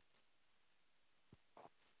retired.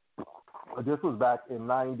 But this was back in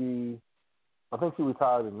 90, I think she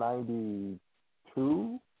retired in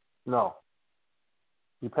 92. No.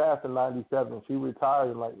 She passed in 97. She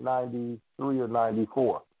retired in like 93 or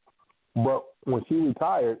 94. But when she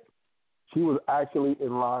retired, she was actually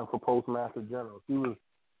in line for Postmaster General. She was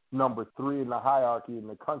number 3 in the hierarchy in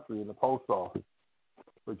the country in the post office.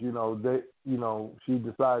 But, she decided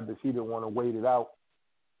that she didn't want to wait it out.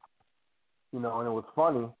 And it was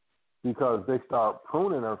funny because they started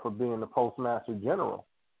pruning her for being the Postmaster General.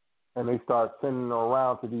 And they started sending her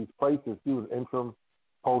around to these places. She was interim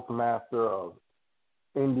postmaster of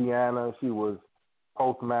Indiana. She was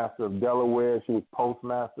postmaster of Delaware. She was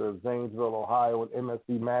postmaster of Zanesville, Ohio, and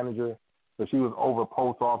MSC manager. So she was over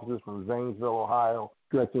post offices from Zanesville, Ohio,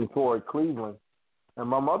 stretching toward Cleveland. And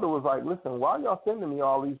my mother was like, "Listen, why are y'all sending me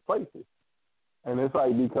all these places?" And it's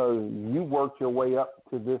like, because you worked your way up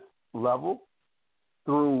to this level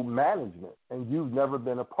through management, and you've never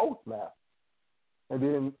been a postmaster. And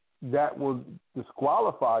then that will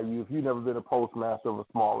disqualify you if you've never been a postmaster of a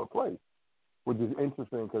smaller place, which is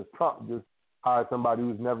interesting because Trump just hired somebody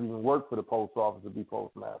who's never even worked for the post office to be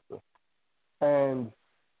postmaster. And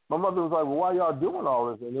my mother was like, "Well, why y'all doing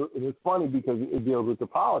all this?" And it's funny because it deals with the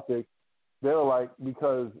politics. They're like,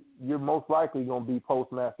 because you're most likely going to be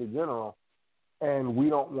postmaster general, and we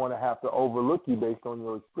don't want to have to overlook you based on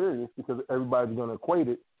your experience because everybody's going to equate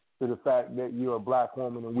it to the fact that you're a black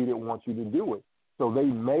woman and we didn't want you to do it. So they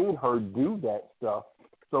made her do that stuff.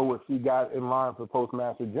 So if she got in line for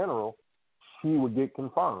postmaster general, she would get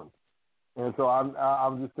confirmed. And so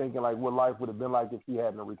I'm just thinking like what life would have been like if she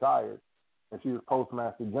hadn't retired and she was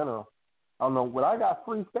postmaster general. I don't know. Would I got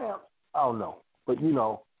free stamps? I don't know. But,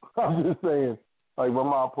 I'm just saying, like, my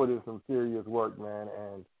mom put in some serious work, man,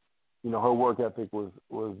 and, her work ethic was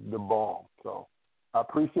the bomb. So I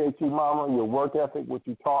appreciate you, Mama, your work ethic, what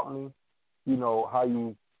you taught me, how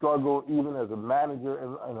you struggle even as a manager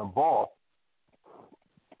and a boss.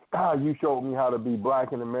 You showed me how to be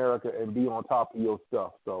black in America and be on top of your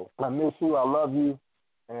stuff. So I miss you. I love you.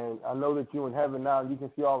 And I know that you're in heaven now and you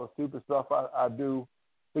can see all the stupid stuff I do.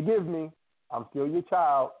 Forgive me. I'm still your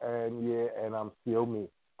child, and I'm still me.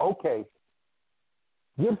 Okay.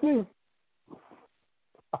 Gypsy?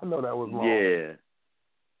 I know that was wrong. Yeah.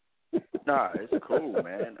 Nah, it's cool,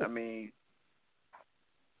 man. I mean,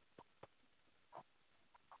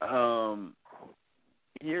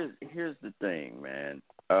 here's the thing, man.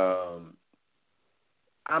 I'm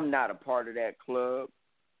not a part of that club,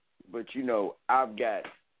 But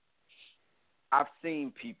I've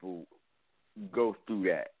seen people go through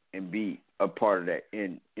that and be a part of that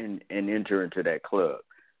and enter into that club.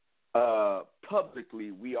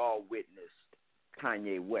 Publicly, we all witnessed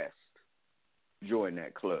Kanye West join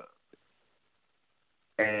that club.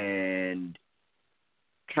 And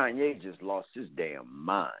Kanye just lost his damn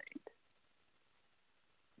mind.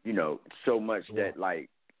 So much that,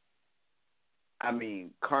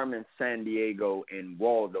 Carmen Sandiego and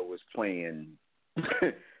Waldo was playing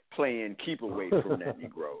keep away from that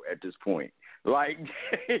Negro at this point.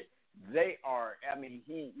 They are,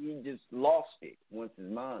 he just lost it once his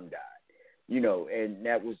mom died, and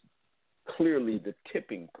that was clearly the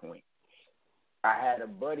tipping point. I had a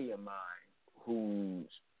buddy of mine who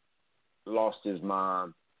lost his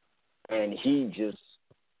mom, and he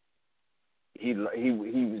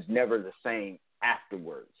was never the same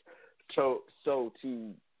afterwards. So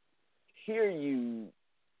to hear you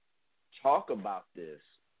talk about this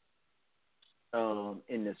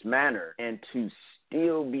in this manner, and to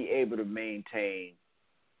still be able to maintain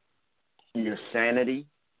your sanity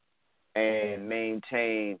and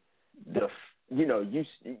maintain the, you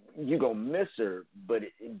gonna miss her, but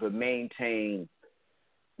maintain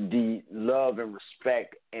the love and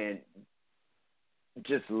respect, and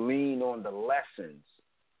just lean on the lessons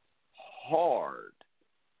hard,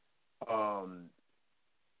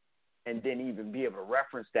 and then even be able to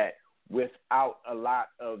reference that without a lot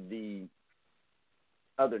of the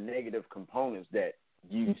other negative components that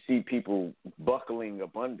you see people buckling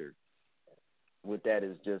up under. With that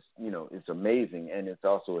is just, it's amazing, and it's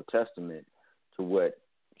also a testament to what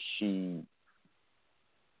she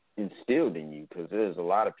instilled in you, because there's a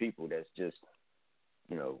lot of people that's just,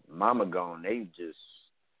 mama gone, they just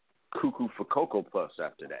cuckoo for Cocoa Puffs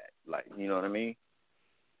after that. You know what I mean?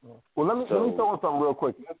 Well, let me throw in something real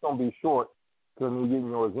quick. It's going to be short because we're getting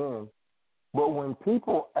yours in. But when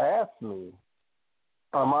people ask me,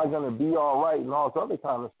 am I going to be all right and all this other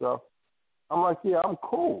kind of stuff, I'm like, yeah, I'm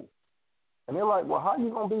cool. And they're like, well, how you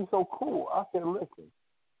going to be so cool? I said, listen,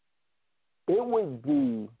 it would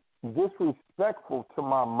be disrespectful to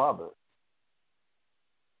my mother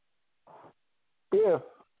if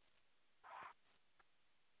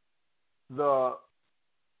the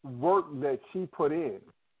work that she put in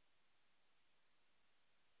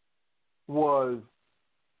was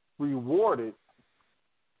rewarded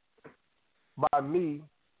by me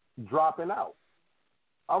dropping out.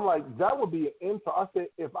 I'm like, that would be an insult. I said,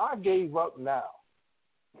 if I gave up now,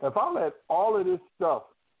 if I let all of this stuff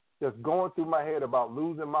that's going through my head about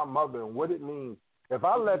losing my mother and what it means, if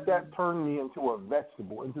I let that turn me into a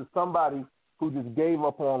vegetable, into somebody who just gave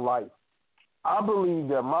up on life, I believe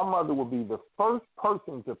that my mother would be the first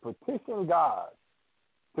person to petition God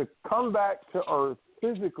to come back to earth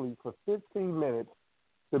physically for 15 minutes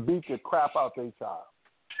to beat the crap out their child.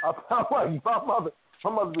 I'm like, my mother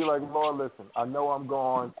would be like, Lord, listen, I know I'm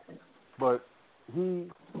gone, but he's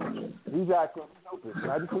acting stupid.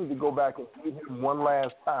 And I just need to go back and see him one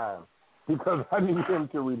last time because I need him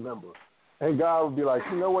to remember. And God would be like,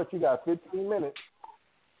 you know what? You got 15 minutes.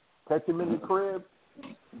 Catch him in the crib,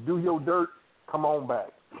 do your dirt, come on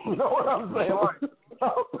back. You know what I'm saying?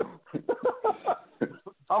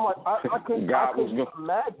 I'm like, I couldn't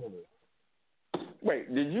imagine it.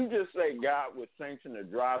 Wait, did you just say God would sanction a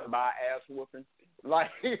drive-by ass whooping?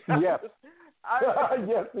 Yes.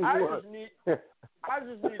 Yes, he would. I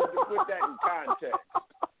just needed to put that in context.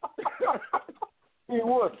 He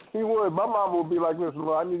would. My mom would be like, listen,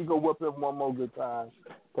 Lord, I need to go whoop him one more good time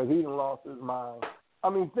because he done lost his mind. I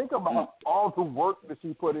mean, think about all the work that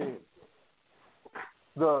she put in.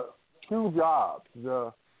 The 2 jobs,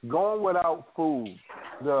 the going without food,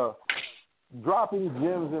 the dropping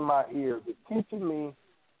gems in my ear, the teaching me,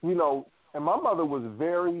 and my mother was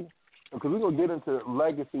very, because we're going to get into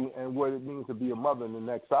legacy and what it means to be a mother in the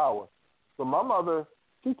next hour. So my mother,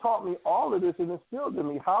 she taught me all of this and instilled in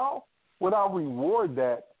me. How would I reward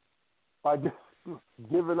that by just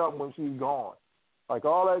giving up when she's gone? Like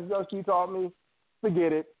all that stuff she taught me,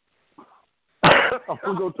 forget it.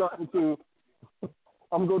 I'm going to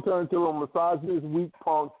turn into a misogynist, weak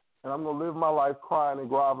punk, and I'm going to live my life crying and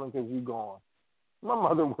groveling because you're gone. My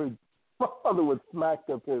mother would smack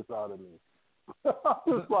the piss out of me.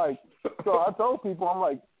 I'm just like, so I told people, I'm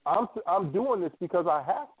like, I'm doing this because I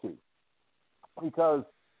have to. Because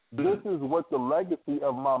this is what the legacy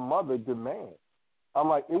of my mother demands. I'm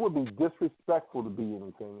like, it would be disrespectful to be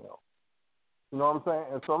anything else. You know what I'm saying?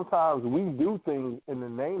 And sometimes we do things in the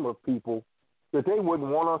name of people that they wouldn't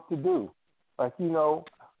want us to do. Like,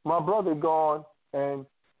 my brother gone and,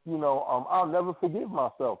 I'll never forgive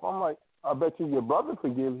myself. I'm like, I bet you your brother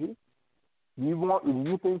forgives you. Do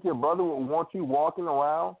you think your brother would want you walking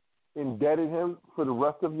around indebted him for the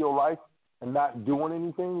rest of your life and not doing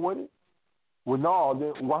anything with it? Well, no,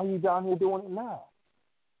 then why are you down here doing it now?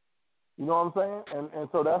 You know what I'm saying? And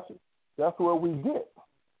so that's where we get.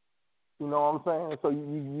 You know what I'm saying? So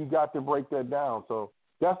you got to break that down. So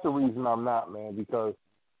that's the reason I'm not, man, because,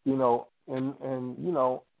 you know, and you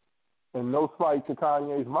know, and no slight to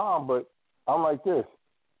Kanye's mom, but I'm like this.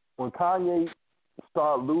 When Kanye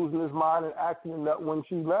started losing his mind and acting up when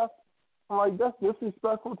she left, I'm like, that's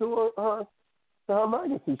disrespectful to her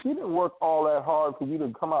legacy. She didn't work all that hard for you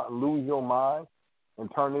to come out and lose your mind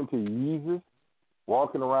and turn into Yeezus,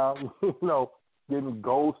 walking around, you know, getting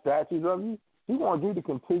gold statues of you. She wanted you to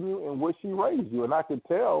continue in what she raised you. And I could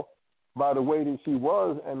tell by the way that she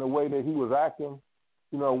was and the way that he was acting,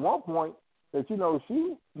 you know, at one point that, you know,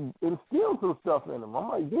 she instilled some stuff in him. I'm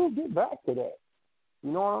like, dude, get back to that.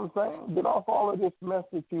 You know what I'm saying? Get off all of this mess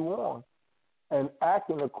that you on and act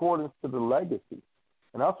in accordance to the legacy.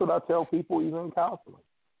 And that's what I tell people even in counseling.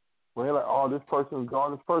 When they're like, oh, this person's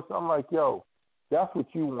gone, this person. I'm like, yo, that's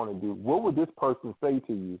what you want to do. What would this person say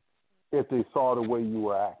to you if they saw the way you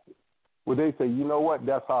were acting? Would they say, you know what,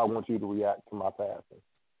 that's how I want you to react to my passing?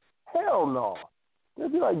 Hell no.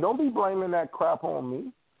 They'd be like, don't be blaming that crap on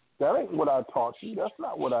me. That ain't what I taught you. That's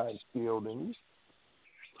not what I instilled in you.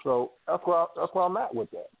 So that's where I'm at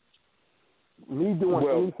with that. Me doing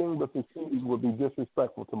anything but succeed would be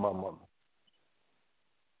disrespectful to my mother.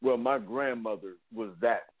 Well, my grandmother was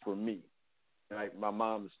that for me. Like, my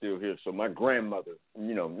mom is still here, so my grandmother,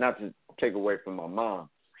 you know, not to take away from my mom,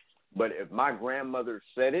 but if my grandmother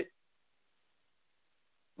said it,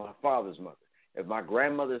 my father's mother, if my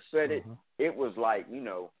grandmother said it, it was like, you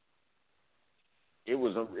know, it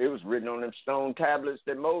was written on them stone tablets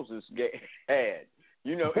that Moses had.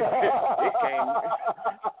 You know, it came,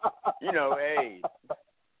 you know, hey,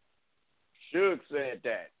 Suge said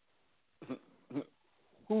that.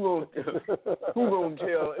 Who gonna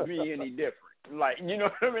tell me any different? Like, you know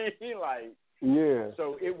what I mean? Like, yeah.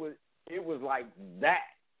 So it was like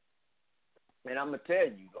that. And I'm gonna tell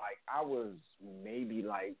you, like, I was maybe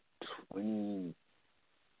like 20.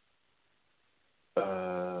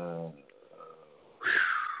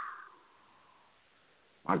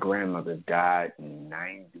 My grandmother died in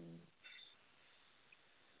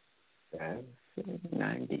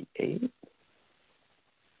 98.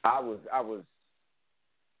 I was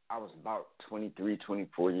about 23,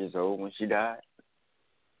 24 years old when she died.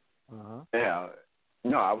 Yeah.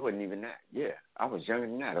 No, I wasn't even that. Yeah, I was younger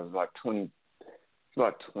than that. I was about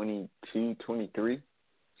 22, 23,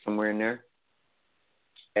 somewhere in there.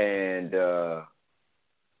 And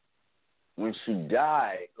when she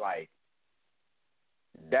died, like,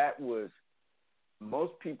 that was,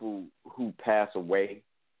 most people who pass away,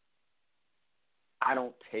 I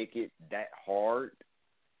don't take it that hard.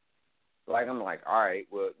 Like, I'm like, all right,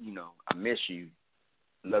 well, you know, I miss you,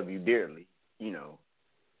 love you dearly, you know,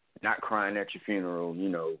 not crying at your funeral, you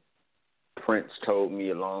know. Prince told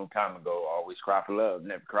me a long time ago, always cry for love,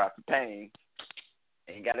 never cry for pain.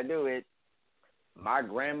 Ain't got to do it. My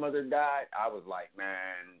grandmother died, I was like,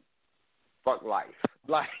 man, fuck life.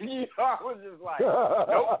 Like, you know, I was just like,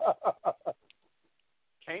 nope,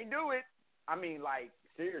 can't do it. I mean, like,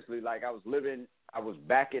 seriously, like, I was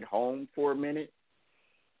back at home for a minute.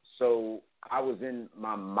 So I was in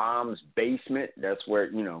my mom's basement. That's where,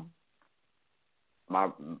 you know,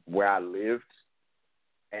 where I lived.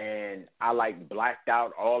 And I, like, blacked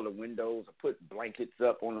out all the windows. I put blankets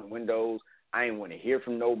up on the windows. I didn't want to hear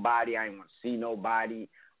from nobody. I didn't want to see nobody.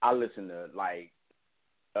 I listened to, like,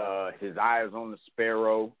 His Eyes on the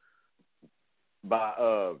Sparrow by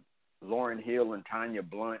Lauryn Hill and Tanya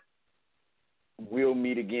Blunt. We'll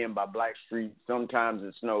Meet Again by Blackstreet. Sometimes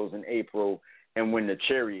It Snows in April. And When the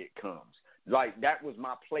Chariot Comes. Like, that was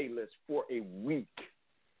my playlist for a week.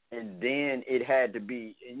 And then it had to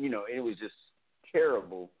be, you know, it was just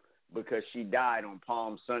terrible because she died on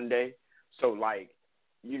Palm Sunday. So, like,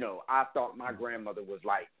 you know, I thought my grandmother was,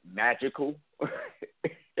 like, magical.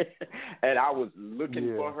 And I was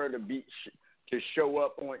looking for her to show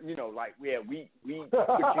up on, you know, like, yeah, we put you in.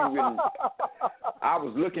 I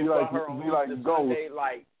was looking for her on the Sunday,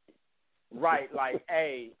 like, right, like,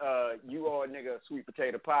 hey, you all nigga sweet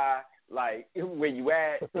potato pie, like, where you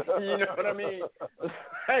at? You know what I mean?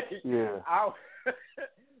 Like, yeah.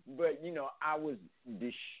 But, you know, I was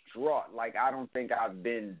distraught. Like, I don't think I've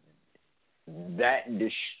been that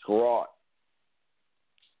distraught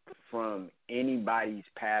from anybody's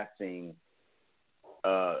passing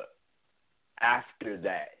after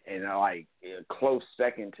that. And, like, a close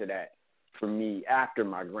second to that for me after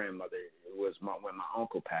my grandmother when my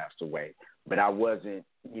uncle passed away. But I wasn't,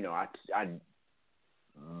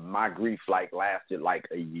 my grief lasted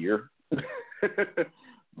a year.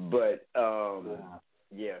 But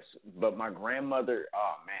yes, but my grandmother,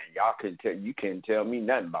 oh man, you couldn't tell me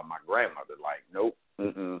nothing about my grandmother. Nope,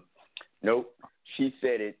 nope. She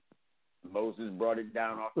said it. Moses brought it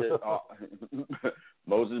down off the.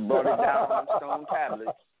 Moses brought it down on stone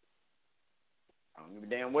tablets. I don't give a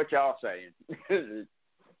damn what y'all saying.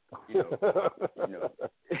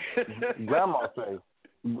 Grandma say.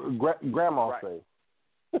 Grandma right. say.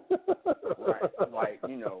 Right,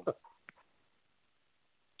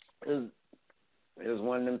 it was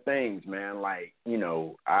one of them things, man. I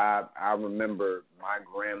remember my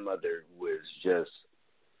grandmother was just,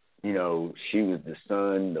 she was the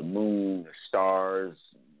sun, the moon, the stars,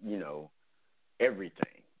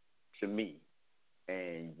 everything to me.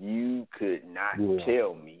 And you could not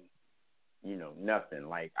tell me,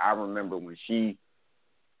 nothing. I remember when she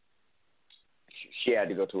had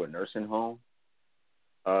to go to a nursing home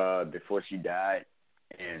before she died,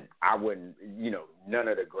 and I wouldn't, none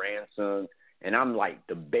of the grandsons, and I'm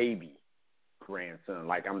the baby grandson,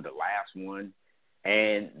 I'm the last one,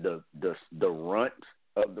 and the runt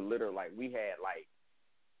of the litter. We had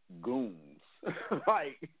goons,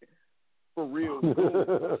 for real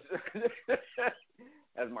goons,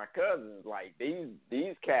 as my cousins.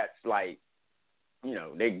 These cats, they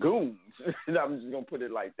goons. I'm just gonna put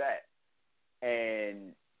it like that.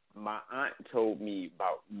 And my aunt told me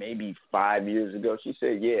about maybe 5 years ago, she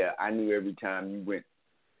said, yeah, I knew every time you went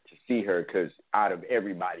to see her, because out of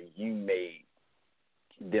everybody, you made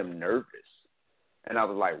them nervous. And I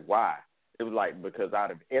was like, why? It was because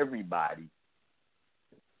out of everybody,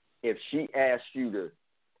 if she asked you to,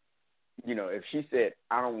 if she said,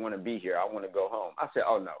 I don't want to be here, I want to go home, I said,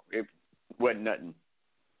 oh, no, it wasn't nothing.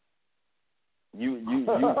 You was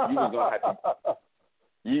going to have to.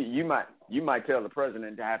 You might tell the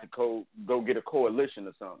president to have to go get a coalition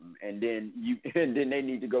or something, and then they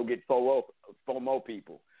need to go get four more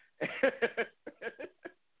people,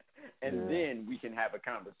 and then we can have a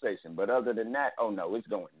conversation. But other than that, oh no, it's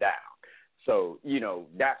going down. So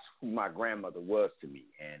that's who my grandmother was to me,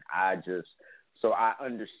 and I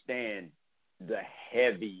understand the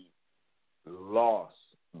heavy loss.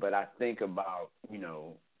 But I think about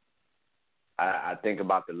I think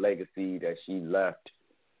about the legacy that she left.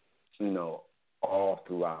 All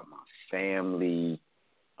throughout my family,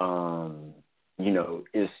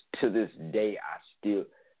 it's to this day,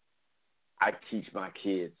 I teach my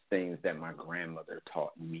kids things that my grandmother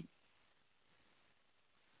taught me.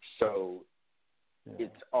 So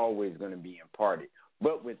it's always going to be imparted.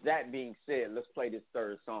 But with that being said, let's play this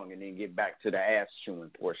third song and then get back to the ass chewing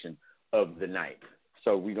portion of the night.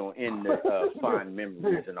 So we're going to end the fond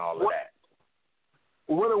memories and all of that.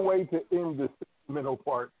 What a way to end this middle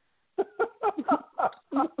part.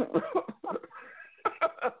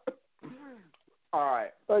 All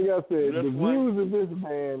right. Like I said, the views of this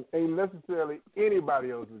man ain't necessarily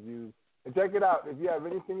anybody else's views. And check it out. If you have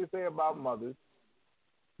anything to say about mothers,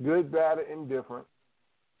 good, bad, or indifferent,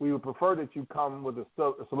 we would prefer that you come with a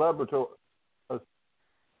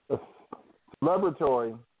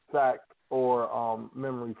celebratory fact or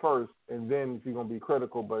memory first, and then if you're going to be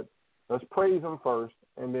critical, but let's praise them first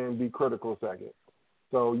and then be critical second.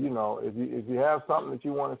 So, if you have something that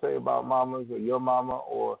you want to say about mamas or your mama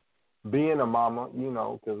or being a mama,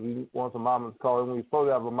 because we want some mamas calling. We were supposed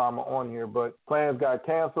to have a mama on here, but plans got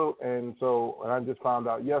canceled, and I just found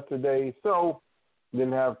out yesterday, so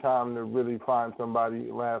didn't have time to really find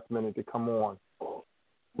somebody last minute to come on.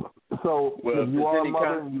 So if you are a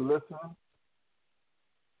mother and you listen,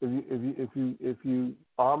 if you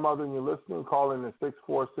are a mother and you're listening, call in at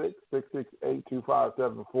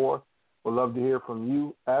 646-668-2574. We'd love to hear from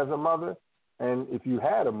you as a mother. And if you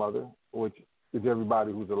had a mother, which is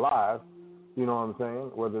everybody who's alive, you know what I'm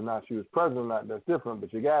saying? Whether or not she was present or not, that's different,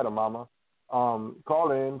 but you got a mama.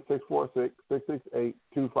 Call in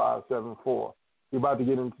 646-668-2574. We're about to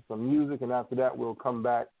get into some music, and after that, we'll come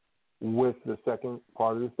back with the second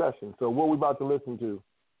part of the session. So what are we about to listen to?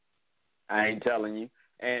 I ain't telling you.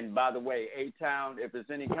 And by the way, A-Town, if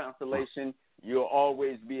it's any consolation, you'll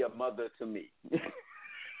always be a mother to me.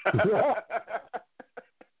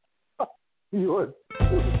 You would.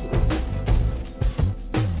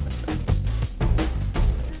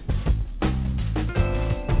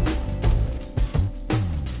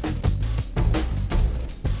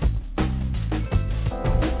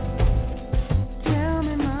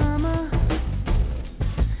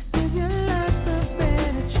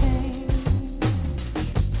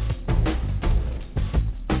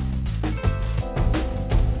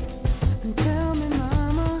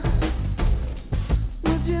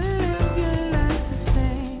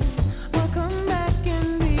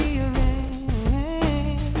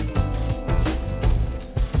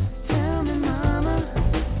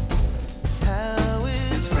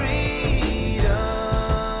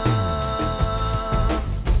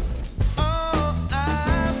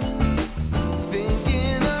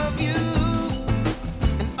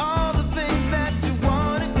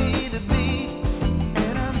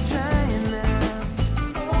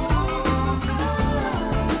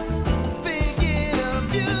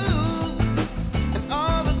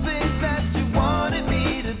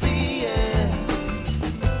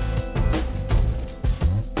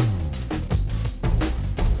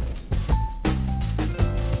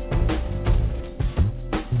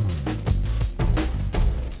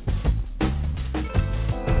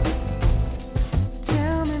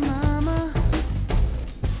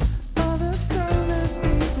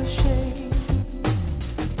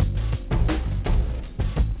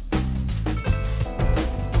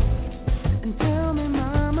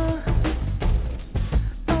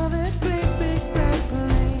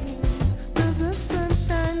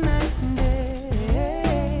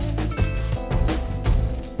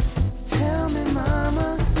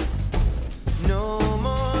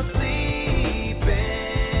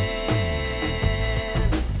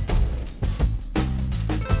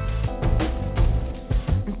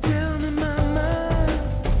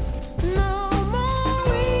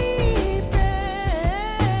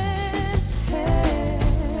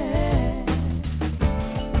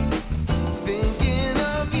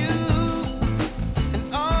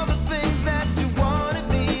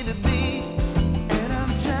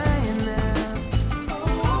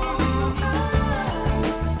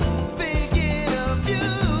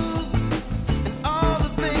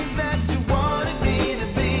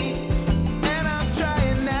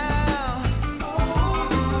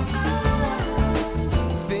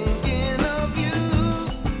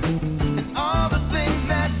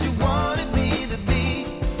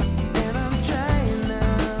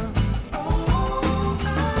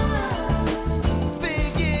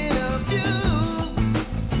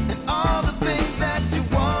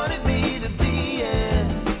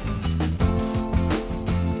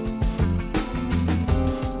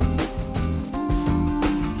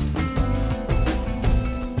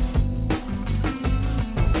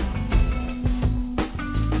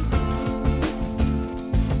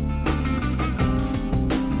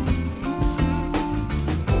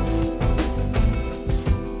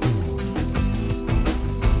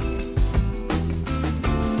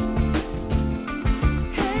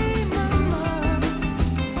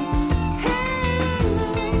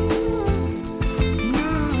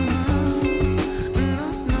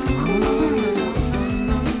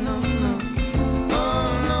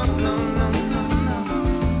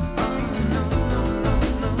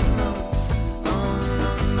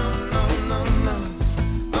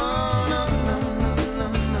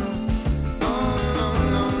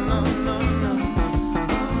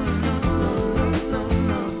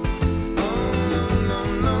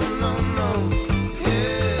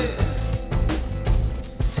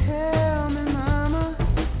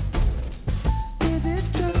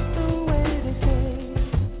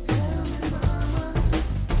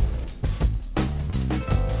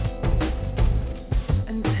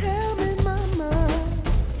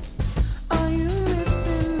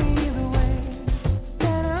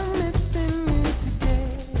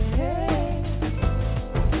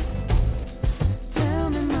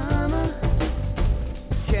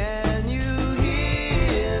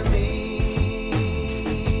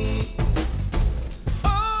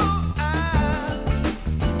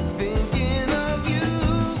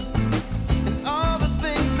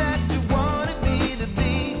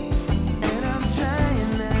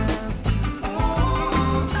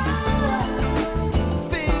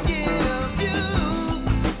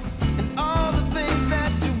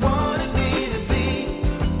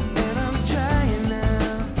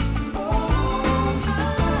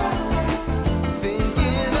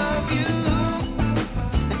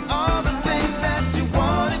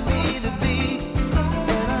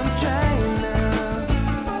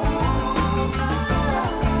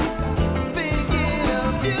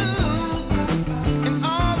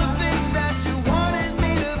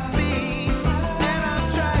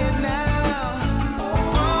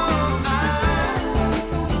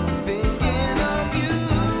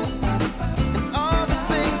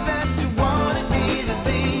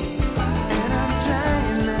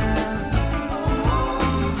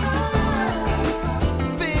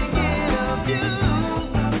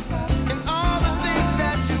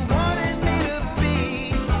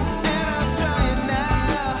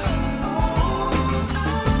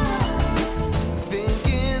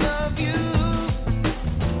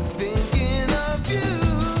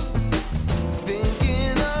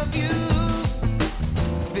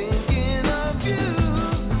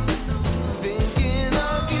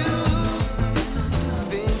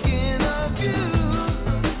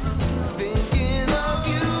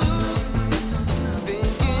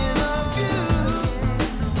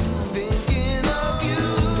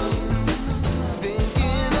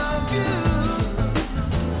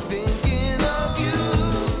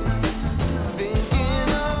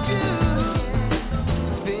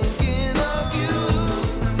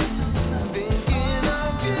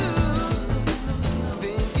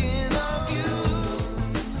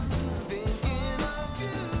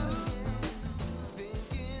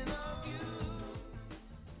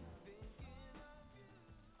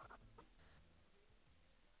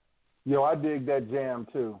 Yo, I dig that jam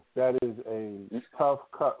too. That is a tough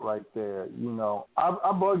cut right there. You know,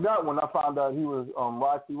 I bugged out when I found out he was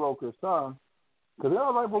Roxy Roker's son, because I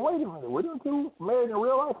was like, well, wait a minute, were them two married in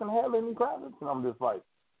real life and had Lenny Kravitz? And I'm just like,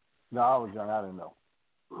 no, I was young, I didn't know.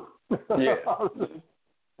 Yeah.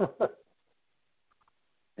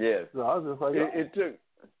 Yeah. So I was just like, it took.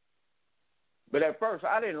 But at first,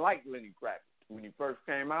 I didn't like Lenny Kravitz when he first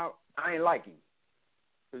came out. I didn't like him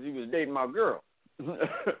because he was dating my girl.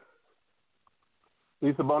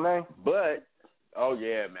 Lisa Bonet? But oh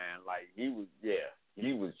yeah, man, like he was.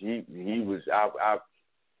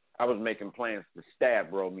 I was making plans to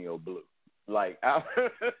stab Romeo Blue. Like, yeah,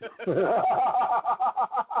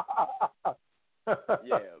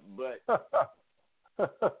 but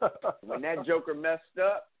when that Joker messed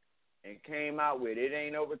up and came out with "It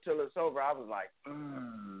Ain't Over Till It's Over," I was like, I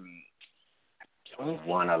don't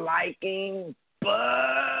want to like him,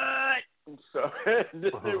 but so it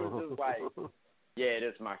was just like, yeah,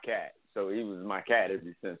 this is my cat. So he was my cat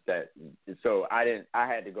ever since that. So I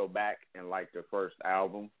had to go back and like the first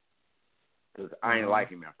album because I didn't like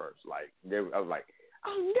him at first. Like I was like,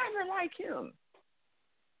 I'll never like him.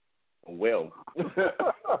 Well,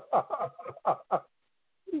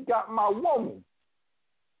 he got my woman.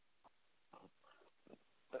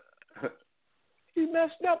 He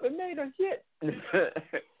messed up and made a hit,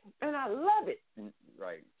 and I love it.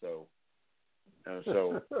 Right. So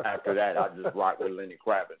after that, I just rock with Lenny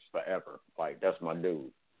Kravitz forever. Like that's my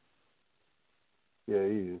dude. Yeah,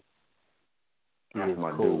 he is. That's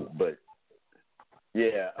my cool. dude. But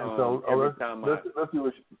yeah. And so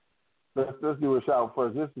let's do a shout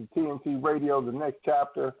first. This is TNC Radio, the next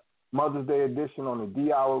chapter, Mother's Day edition on the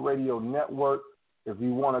D Hour Radio Network. If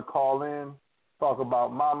you want to call in, talk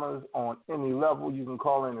about mamas on any level, you can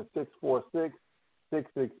call in at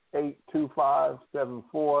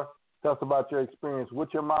 646-668-2574. Tell us about your experience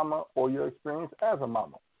with your mama or your experience as a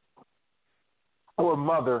mama or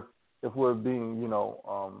mother, if we're being,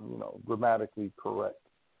 grammatically correct.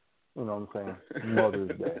 You know what I'm saying?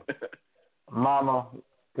 Mother's Day. Mama,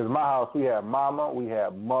 because in my house we have mama, we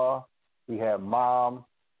have ma, we have mom,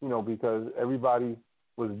 because everybody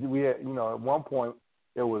we had, at one point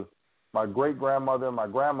it was my great-grandmother and my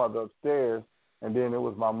grandmother upstairs, and then it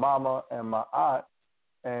was my mama and my aunt,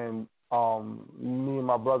 and me and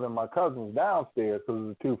my brother and my cousins downstairs because it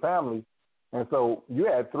was two families. And so you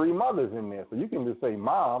had three mothers in there. So you can just say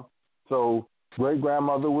mom. So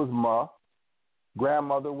great-grandmother was ma,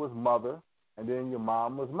 grandmother was mother, and then your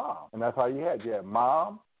mom was mom. And that's how you had. You had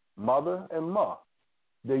mom, mother, and ma.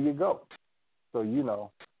 There you go. So,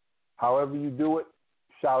 however you do it,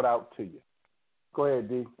 shout out to you. Go ahead,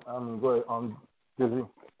 D. Go ahead. Dizzy.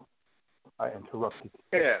 I interrupted.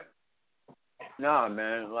 Yeah. Nah,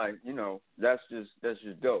 man. Like, that's just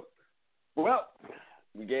dope. Well,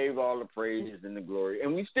 we gave all the praises and the glory,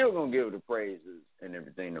 and we still gonna give the praises and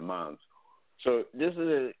everything to moms. So this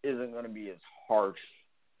isn't gonna be as harsh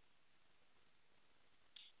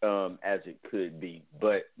as it could be,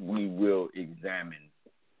 but we will examine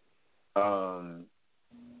some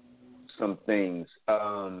things.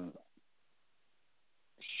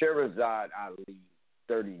 Sherazad Ali,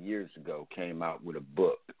 30 years ago, came out with a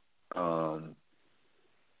book.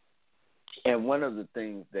 And one of the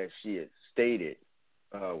things that she had stated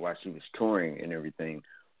while she was touring and everything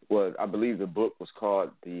was, I believe the book was called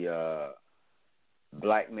The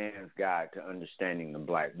Black Man's Guide to Understanding the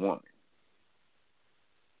Black Woman.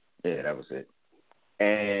 Yeah, that was it.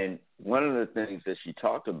 And one of the things that she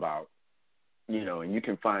talked about, and you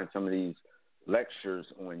can find some of these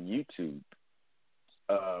lectures on YouTube,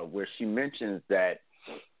 where she mentions that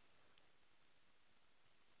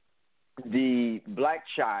the black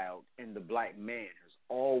child and the black man has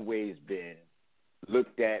always been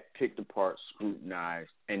looked at, picked apart,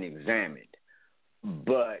 scrutinized, and examined.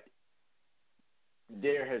 But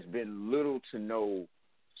there has been little to no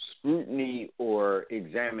scrutiny or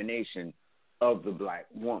examination of the black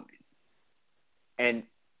woman. And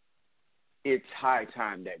it's high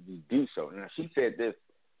time that we do so. Now, she said this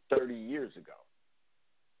 30 years ago.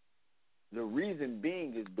 The reason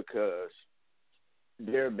being is because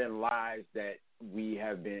there have been lies that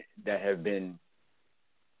have been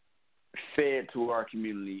fed to our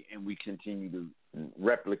community, and we continue to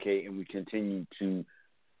replicate and we continue to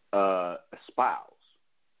espouse,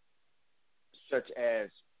 such as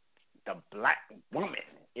the black woman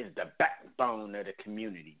is the backbone of the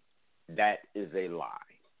community. That is a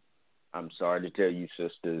lie. I'm sorry to tell you,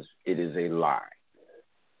 sisters, it is a lie.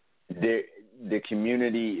 The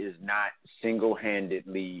community is not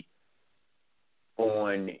single-handedly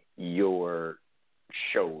on your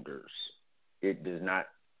shoulders. It does not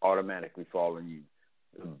automatically fall on you.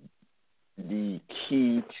 the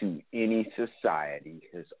key to any society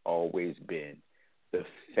has always been the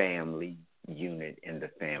family unit and the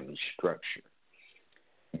family structure.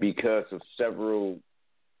 Because of several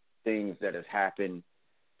things that has happened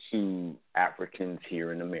to Africans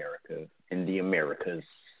here in America, in the Americas,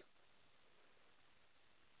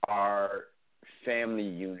 our family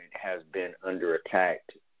unit has been under attack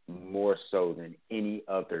more so than any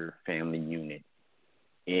other family unit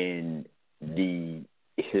in the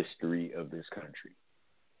history of this country.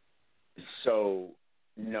 So,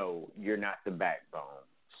 no, you're not the backbone.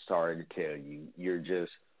 Sorry to tell you. You're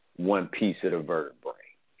just one piece of the vertebrae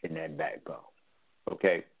in that backbone.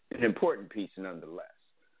 Okay? An important piece nonetheless.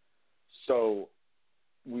 So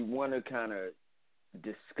we want to kind of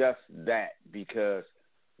discuss that because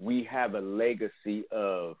we have a legacy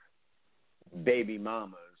of baby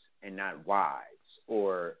mamas and not wives,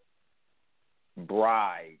 or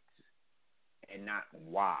brides and not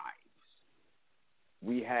wives.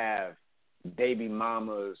 We have baby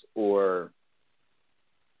mamas, or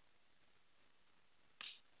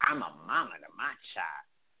I'm a mama to my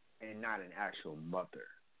child, and not an actual mother.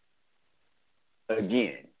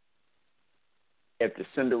 Again, if the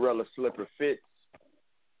Cinderella slipper fits,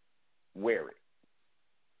 wear it.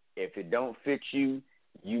 If it don't fit you,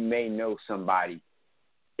 you may know somebody.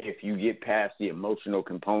 If you get past the emotional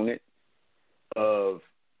component of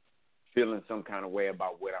feeling some kind of way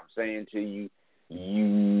about what I'm saying to you, you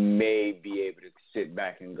may be able to sit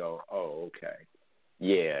back and go, oh, okay.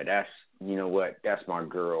 Yeah, that's, you know what, that's my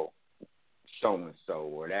girl, so-and-so,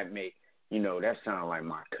 or that may, you know, that sounds like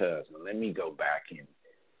my cousin. Let me go back and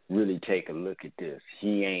really take a look at this.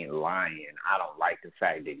 He ain't lying. I don't like the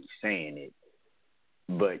fact that he's saying it.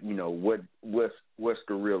 But, you know, what's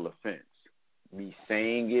the real offense? Me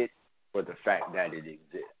saying it or the fact that it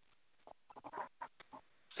exists?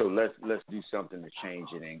 So let's do something to change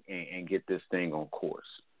it and get this thing on course.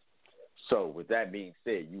 So with that being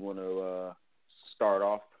said, you want to start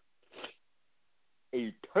off?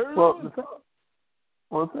 Well,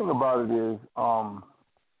 the thing about it is, I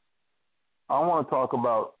want to talk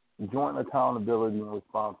about joint accountability and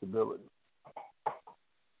responsibility.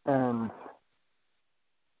 And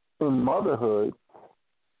in motherhood,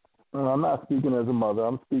 and I'm not speaking as a mother,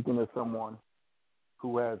 I'm speaking as someone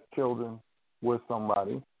who has children with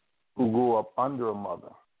somebody who grew up under a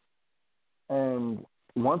mother. And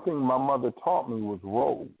one thing my mother taught me was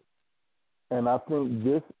roles. And I think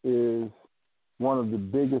this is one of the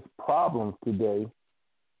biggest problems today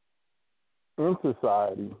in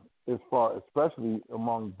society, as far, especially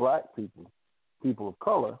among black people of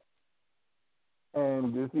color.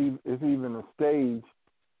 And it's even a stage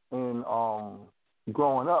in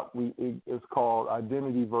growing up. It's called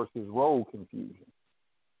identity versus role confusion.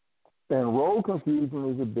 And role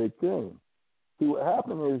confusion is a big thing. See, what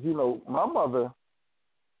happened is, you know, my mother,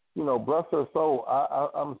 you know, bless her soul,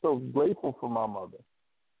 I'm so grateful for my mother,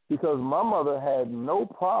 because my mother had no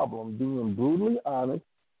problem being brutally honest.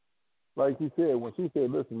 Like she said, when she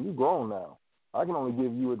said, listen, you're grown now. I can only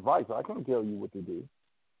give you advice. I can't tell you what to do.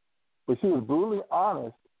 But she was brutally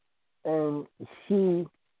honest, and she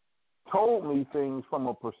told me things from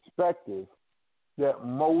a perspective that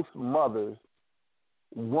most mothers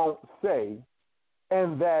won't say,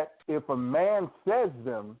 and that if a man says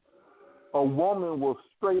them, a woman will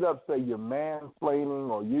straight up say, you're mansplaining,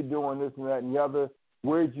 or you're doing this and that and the other.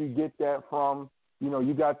 Where'd you get that from? You know,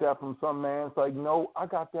 you got that from some man. It's like, no, I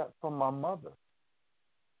got that from my mother.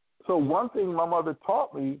 So one thing my mother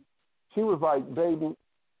taught me, she was like, baby,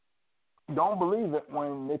 don't believe it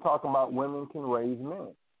when they talk about women can raise men.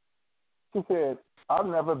 She said, I've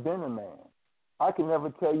never been a man. I can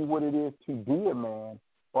never tell you what it is to be a man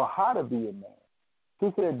or how to be a man.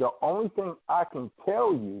 She said, the only thing I can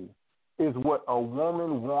tell you is what a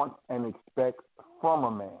woman wants and expects from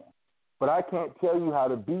a man. But I can't tell you how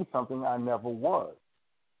to be something I never was.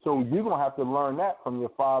 So you're going to have to learn that from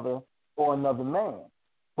your father or another man.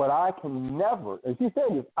 But I can never, and she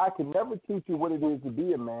said this, I can never teach you what it is to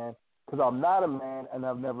be a man because I'm not a man and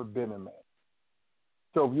I've never been a man.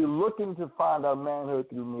 So if you're looking to find out manhood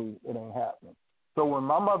through me, it ain't happening. So when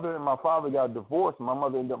my mother and my father got divorced, my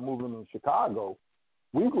mother ended up moving in Chicago.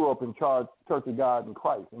 We grew up in Church of God in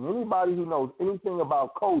Christ. And anybody who knows anything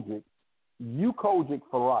about Kojic, you Kojic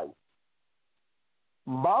for life.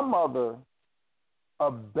 My mother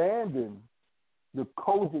abandoned the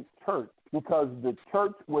Kojic church because the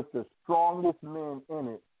church with the strongest men in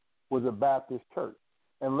it was a Baptist church.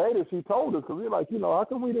 And later she told us, because we were like, you know, how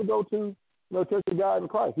come we didn't go to Church of God in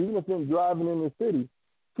Christ? Even if they're driving in the city.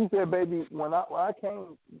 She said, baby, when I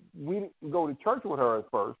came, we didn't go to church with her at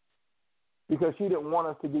first because she didn't want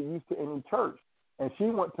us to get used to any church. And she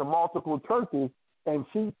went to multiple churches, and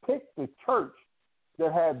she picked the church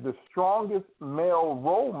that had the strongest male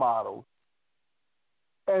role models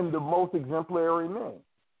and the most exemplary men.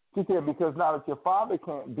 She said, because now that your father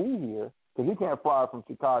can't be here, because he can't fly from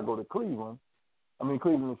Chicago to Cleveland,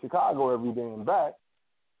 Cleveland to Chicago every day and back,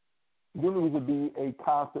 there needs to be a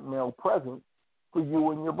constant male presence for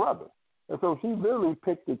you and your brother. And so she literally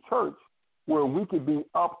picked a church where we could be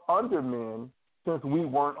up under men since we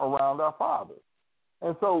weren't around our fathers.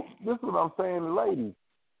 And so this is what I'm saying, ladies,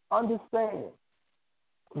 understand,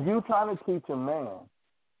 you trying to teach a man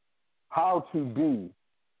how to be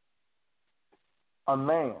a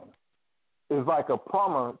man is like a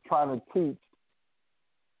plumber trying to teach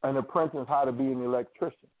an apprentice how to be an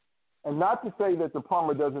electrician. And not to say that the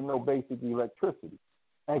plumber doesn't know basic electricity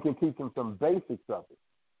and can teach him some basics of it,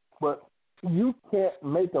 but you can't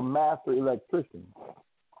make a master electrician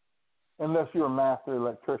unless you're a master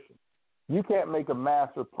electrician. You can't make a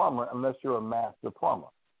master plumber unless you're a master plumber.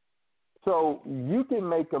 So you can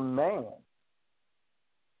make a man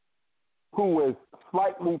who is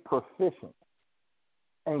slightly proficient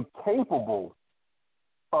and capable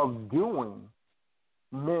of doing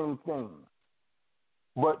men things.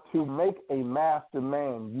 But to make a master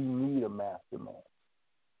man, you need a master man.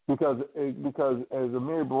 Because as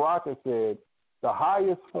Amir Baraka said, the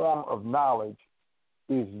highest form of knowledge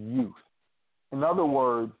is use. In other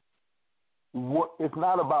words, it's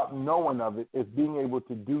not about knowing of it, it's being able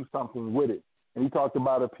to do something with it. And he talked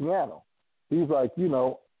about a piano. He's like,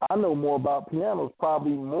 I know more about pianos,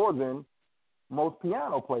 probably more than most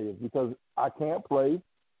piano players, because I can't play,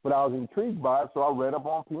 but I was intrigued by it, so I read up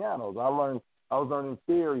on pianos. I was learning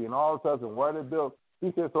theory and all this stuff and where they're built.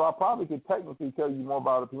 He said, so I probably could technically tell you more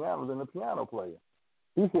about a piano than a piano player.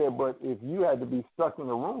 He said, but if you had to be stuck in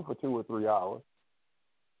a room for 2 or 3 hours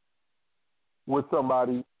with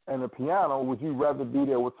somebody and a piano, would you rather be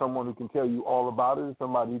there with someone who can tell you all about it or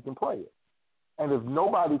somebody who can play it? And if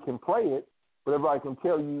nobody can play it, but everybody can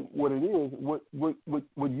tell you what it is, what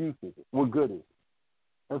use is it? What good is it?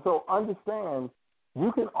 And so understand,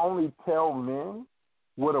 you can only tell men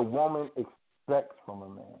what a woman expects from a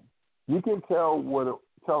man. You can tell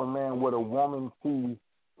a man what a woman sees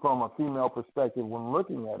from a female perspective when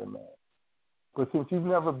looking at a man. But since you've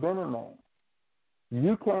never been a man,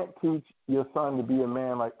 you can't teach your son to be a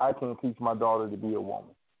man like I can't teach my daughter to be a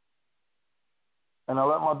woman. And I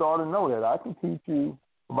let my daughter know that. I can teach you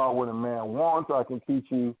about what a man wants. I can teach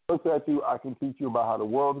you, looks at you. I can teach you about how the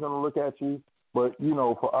world's going to look at you. But,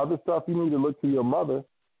 for other stuff, you need to look to your mother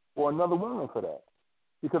or another woman for that.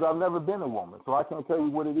 Because I've never been a woman, so I can't tell you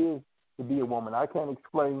what it is to be a woman. I can't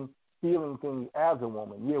explain feeling things as a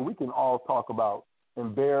woman. Yeah, we can all talk about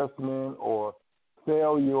embarrassment or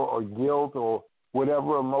failure or guilt or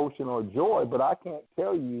whatever emotion or joy, but I can't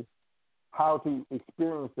tell you how to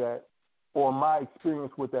experience that or my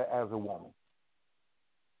experience with that as a woman.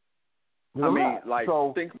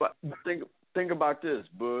 Think about this,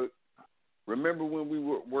 Bud. Remember when we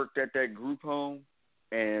worked at that group home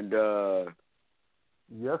and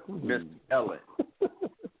yes, Miss Ellen,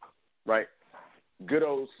 right? Good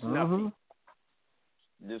old Snuffy.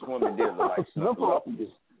 Mm-hmm. This woman did look like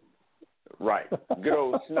Snuffy. Right. Good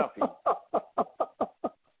old Snuffy.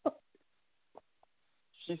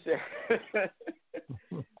 She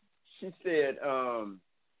said,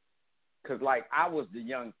 because I was the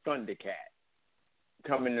young Thundercat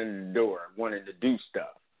coming in the door wanting to do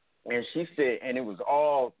stuff. And she said, and it was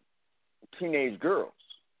all teenage girls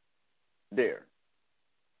there.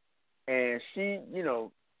 And she,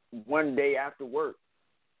 one day after work,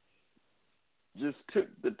 just took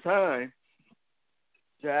the time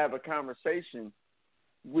to have a conversation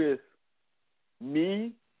with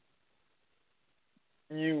me,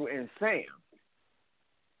 you, and Sam.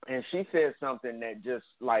 And she said something that just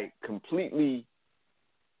completely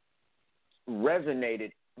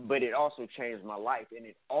resonated, but it also changed my life, and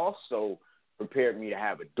it also prepared me to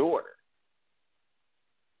have a daughter.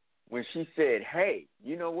 When she said, hey,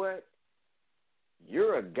 you know what?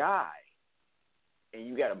 You're a guy, and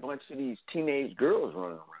you got a bunch of these teenage girls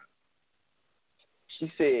running around.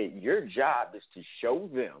 She said, your job is to show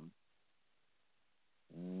them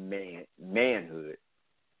manhood,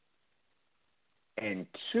 and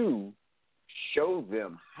 2, show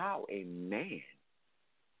them how a man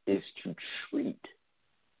is to treat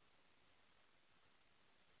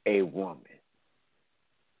a woman.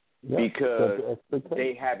 Yep, because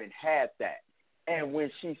they haven't had that. And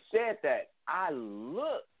when she said that, I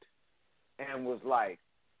looked and was like,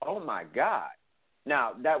 oh my God.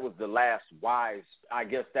 Now, that was the last wise, I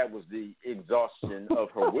guess that was the exhaustion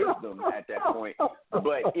of her wisdom at that point.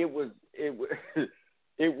 But it was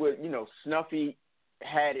Snuffy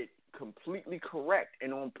had it completely correct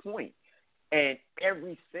and on point. And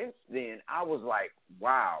ever since then, I was like,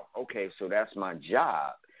 wow, okay, so that's my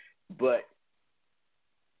job. But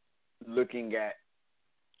looking at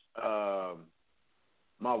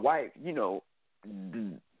my wife, you know,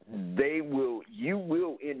 you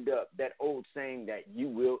will end up, that old saying that you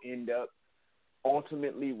will end up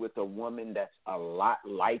ultimately with a woman that's a lot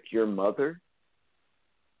like your mother.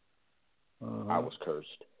 I was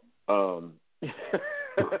cursed. Yeah,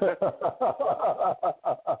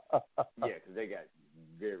 because they got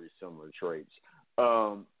very similar traits.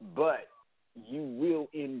 But you will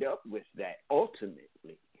end up with that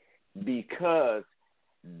ultimately, because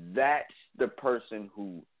that's the person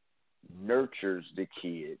who nurtures the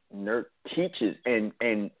kid, teaches,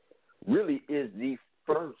 and really is the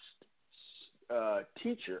first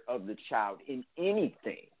teacher of the child in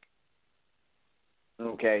anything.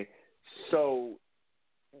 Okay? So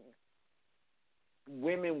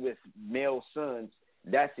women with male sons,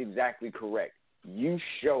 that's exactly correct. You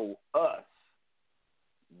show us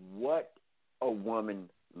what a woman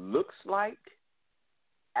looks like,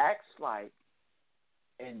 acts like,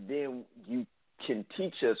 and then you can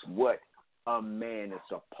teach us what a man is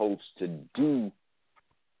supposed to do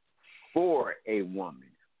for a woman.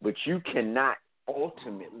 But you cannot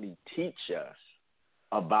ultimately teach us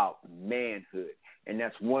about manhood. And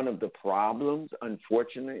that's one of the problems,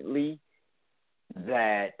 unfortunately,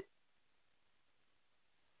 that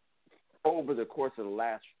over the course of the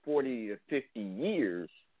last 40 to 50 years,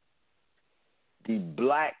 the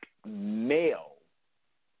black male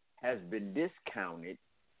has been discounted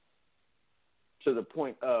to the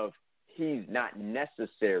point of he's not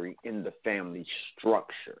necessary in the family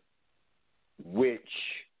structure, which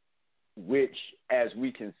as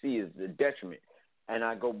we can see, is the detriment. And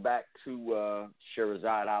I go back to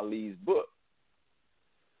Sherazade Ali's book,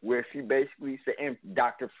 where she basically said, and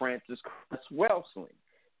Dr. Frances Cress Welsing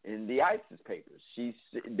in the ISIS papers,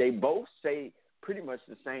 they both say pretty much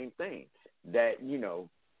the same thing, that, you know,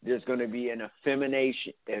 there's going to be an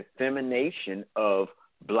effemination of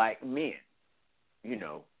black men. You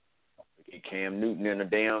know, Cam Newton in a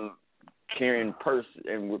damn carrying purse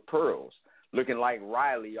and with pearls, looking like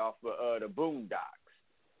Riley off of the Boondocks.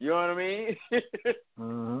 You know what I mean?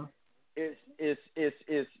 Mm-hmm. It's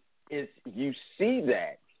you see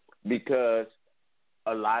that because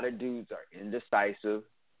a lot of dudes are indecisive,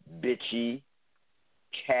 bitchy,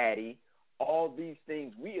 catty, all these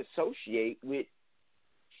things we associate with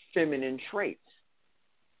feminine traits.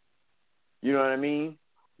 You know what I mean?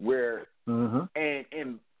 Where and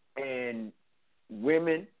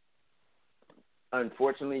women,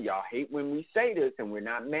 unfortunately, y'all hate when we say this, and we're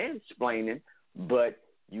not mansplaining, but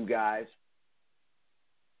you guys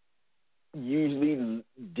usually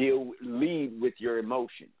lead with your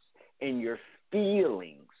emotions and your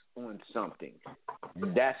feelings on something.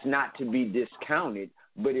 That's not to be discounted,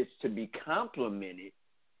 but it's to be complemented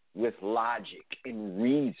with logic and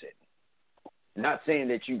reason. Not saying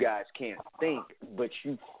that you guys can't think, but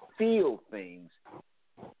you feel things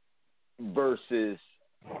versus,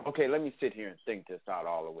 okay, let me sit here and think this out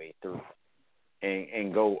all the way through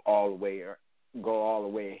and go all the way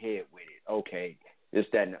ahead with it. Okay, this,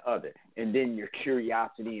 that, and the other. And then your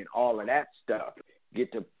curiosity and all of that stuff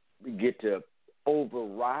get to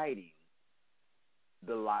overriding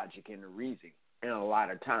the logic and the reasoning. And a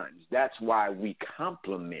lot of times, that's why we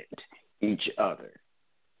complement each other.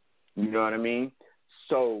 You know what I mean?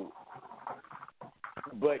 So,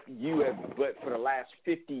 but for the last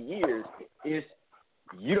 50 years,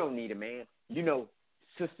 you don't need a man. You know,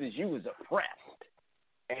 sisters, you was oppressed.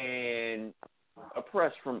 And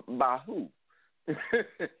oppressed by who?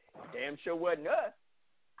 Damn sure wasn't us.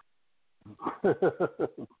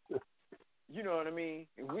 You know what I mean?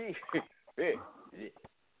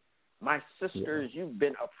 My sisters, you've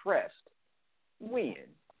been oppressed.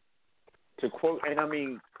 When? To quote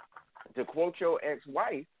your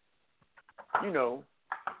ex-wife, you know,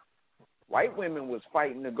 white women was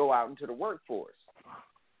fighting to go out into the workforce.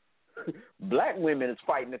 Black women is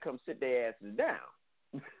fighting to come sit their asses down.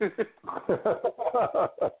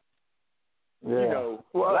 You know,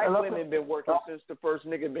 black women been working since the first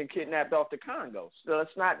nigga been kidnapped off the Congo. So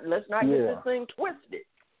let's not get this thing twisted.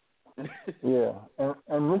 Yeah,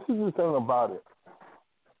 and this is the thing about it.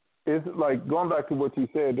 It's like, going back to what you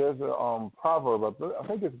said, there's a proverb, I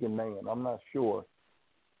think it's Ghanaian, I'm not sure.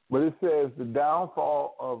 But it says the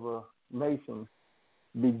downfall of a nation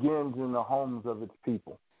begins in the homes of its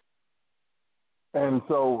people. And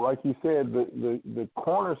so, like you said, the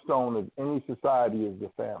cornerstone of any society is the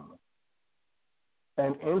family.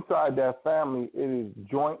 And inside that family, it is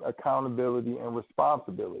joint accountability and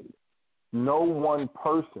responsibility. No one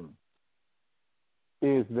person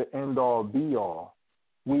is the end-all, be-all.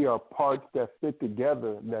 We are parts that fit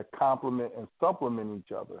together, that complement and supplement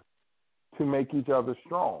each other to make each other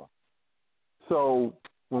strong. So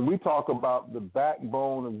when we talk about the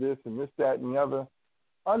backbone of this and this, that, and the other,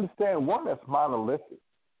 understand, one, that's monolithic.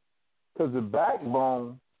 Because the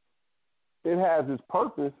backbone, it has its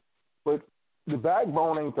purpose, but the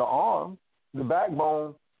backbone ain't the arm. The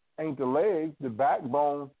backbone ain't the legs. The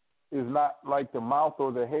backbone is not like the mouth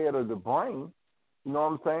or the head or the brain. You know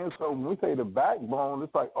what I'm saying? So when we say the backbone,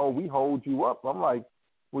 it's like, oh, we hold you up. I'm like,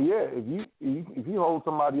 well, yeah, if you hold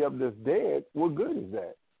somebody up that's dead, what good is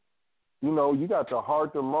that? You know, you got the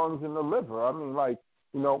heart, the lungs, and the liver. I mean, like,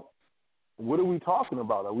 you know, what are we talking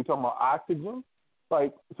about? Are we talking about oxygen?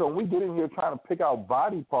 Like, so when we get in here trying to pick out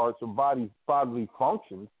body parts or bodily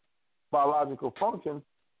functions, biological functions,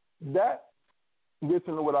 that gets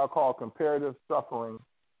into what I call comparative suffering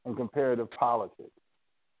and comparative politics.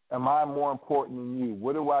 Am I more important than you?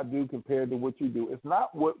 What do I do compared to what you do? It's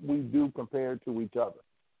not what we do compared to each other.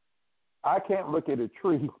 I can't look at a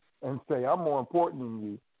tree and say I'm more important than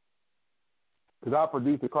you because I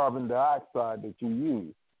produce the carbon dioxide that you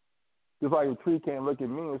use. Just like a tree can't look at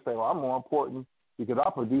me and say, well, I'm more important because I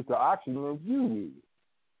produce the oxygen that you use.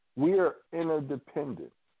 We are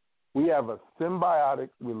interdependent. We have a symbiotic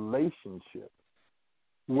relationship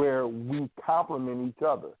where we complement each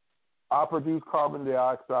other. I produce carbon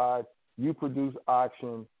dioxide, you produce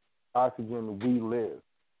oxygen, we live.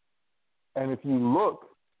 And if you look,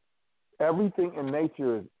 everything in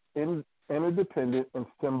nature is interdependent and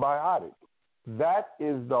symbiotic. That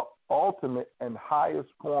is the ultimate and highest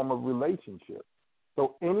form of relationship.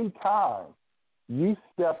 So anytime you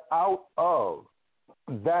step out of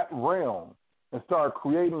that realm and start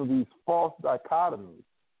creating these false dichotomies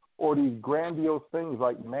or these grandiose things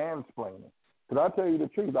like mansplaining, because I tell you the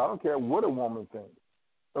truth, I don't care what a woman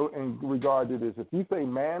thinks in regard to this. If you say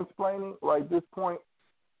mansplaining, right, at this point,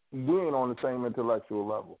 we ain't on the same intellectual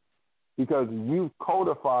level because you've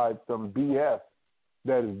codified some BS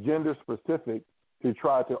that is gender specific to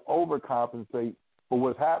try to overcompensate for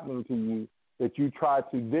what's happening to you, that you try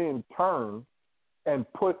to then turn and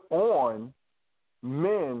put on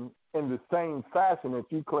men in the same fashion that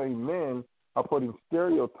you claim men are putting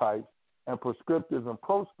stereotypes and prescriptive and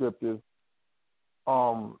proscriptive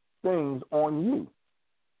things on you.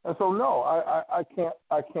 And so no, I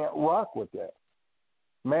can't rock with that.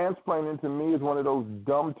 Mansplaining to me is one of those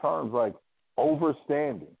dumb terms like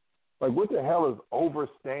overstanding. Like, what the hell is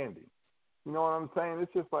overstanding? You know what I'm saying?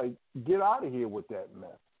 It's just like, get out of here with that mess.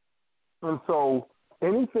 And so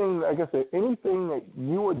anything, like I said, anything that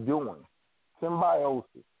you are doing,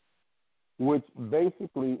 symbiosis, which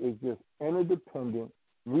basically is just interdependent,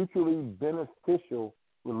 mutually beneficial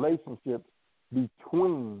relationships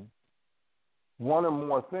between one or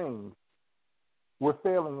more things, we're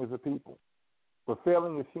failing as a people. We're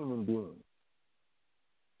failing as human beings.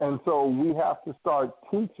 And so we have to start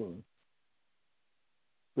teaching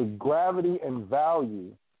the gravity and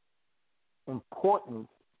value, importance,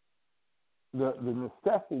 the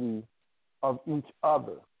necessity of each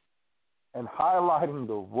other, and highlighting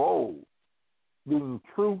the role, being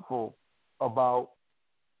truthful about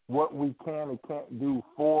what we can and can't do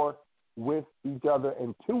for, with each other,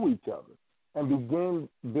 and to each other, and begin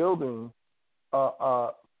building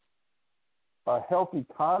a healthy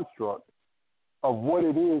construct of what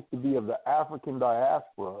it is to be of the African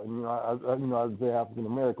diaspora. And, I say African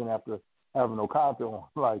American after having no content on,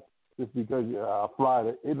 like, just because I fly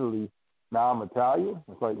to Italy, now I'm Italian.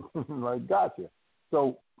 It's like, like, gotcha.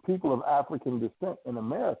 So people of African descent in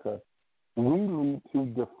America, we need to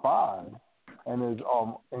define, and as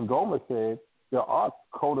Ngoma said, there are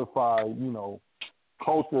codified,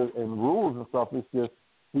 culture and rules and stuff. It's just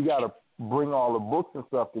we got to bring all the books and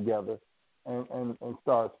stuff together and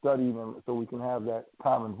start studying them so we can have that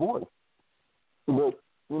common voice. But,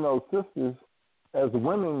 sisters, as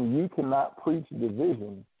women, you cannot preach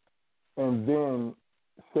division and then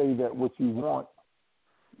say that what you want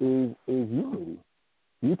is unity.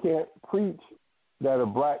 You can't preach that a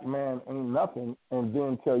black man ain't nothing and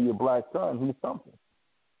then tell your black son he's something.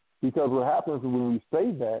 Because what happens when you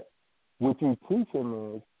say that, what you teach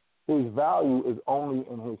him is his value is only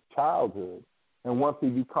in his childhood. And once he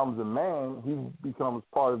becomes a man, he becomes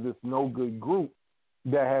part of this no-good group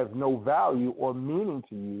that has no value or meaning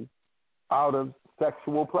to you out of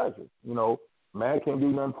sexual pleasure. Man can't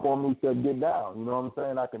do nothing for me except get down. You know what I'm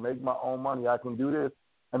saying? I can make my own money. I can do this.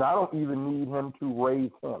 And I don't even need him to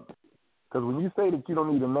raise him. Because when you say that you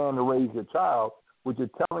don't need a man to raise your child, what you're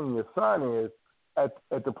telling your son is, at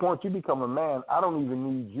the point you become a man, I don't even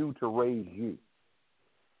need you to raise you.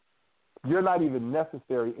 You're not even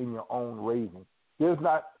necessary in your own raising.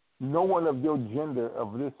 No one of your gender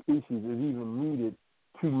of this species is even needed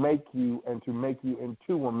to make you and to make you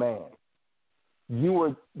into a man.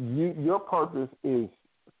 Your purpose is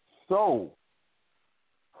so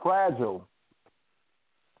fragile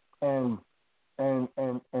and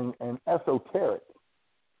esoteric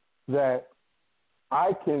that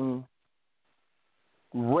I can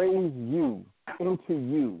raise you into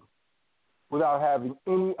you without having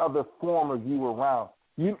any other form of you around.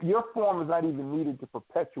 Your form is not even needed to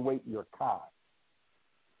perpetuate your kind.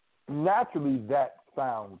 Naturally, that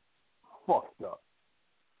sounds fucked up.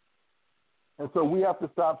 And so we have to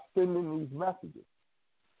stop sending these messages.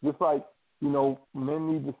 Just like,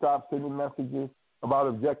 men need to stop sending messages about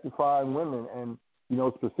objectifying women and,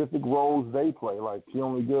 specific roles they play, like she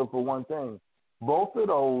only good for one thing. Both of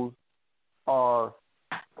those are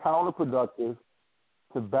counterproductive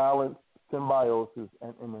to balance symbiosis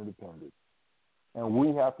and interdependence. And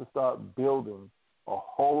we have to start building a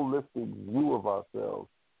holistic view of ourselves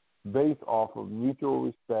based off of mutual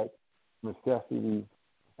respect, necessity,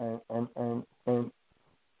 and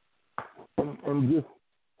just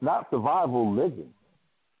not survival living.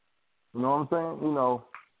 You know what I'm saying?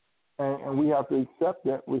 And we have to accept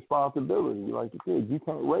that responsibility. Like you said, you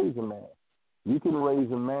can't raise a man. You can raise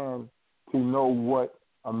a man to know what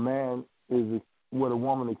a man is, what a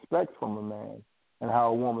woman expects from a man, and how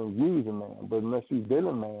a woman views a man. But unless you've been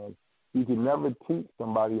a man, you can never teach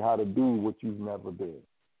somebody how to do what you've never been.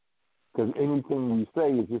 Because anything you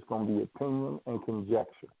say is just going to be opinion and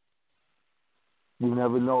conjecture. You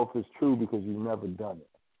never know if it's true because you've never done it.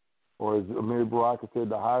 Or as Amir Baraka said,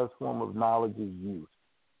 the highest form of knowledge is use.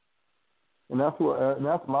 And that's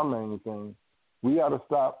my main thing. We got to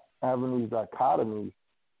stop having these dichotomies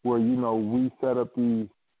where, we set up these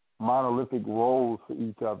monolithic roles for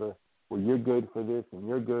each other, where you're good for this and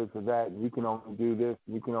you're good for that, and you can only do this,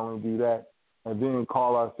 and you can only do that, and then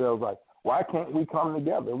call ourselves like, why can't we come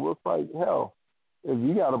together? Well, it's like, hell, if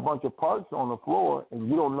you got a bunch of parts on the floor and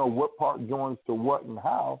you don't know what part joins to what and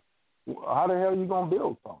how the hell are you going to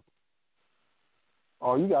build something?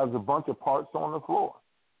 Or you got a bunch of parts on the floor.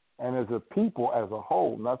 And as a people, as a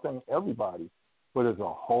whole, not saying everybody, but as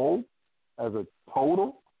a whole, as a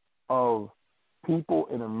total of people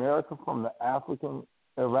in America from the African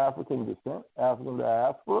descent, African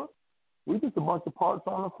diaspora, we just a bunch of parts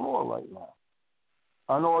on the floor right now.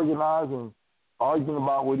 Unorganized and arguing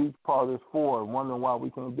about what each part is for and wondering why we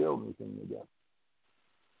can't build anything together.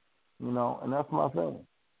 And that's my thing.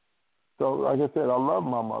 So, like I said, I love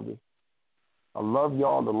my mother. I love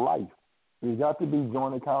y'all to life. There's got to be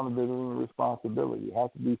joint accountability and responsibility. It has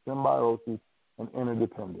to be symbiosis and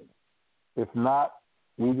interdependence. If not,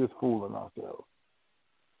 we just fooling ourselves.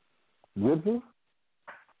 Gypsy?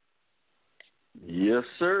 Yes,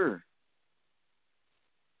 sir.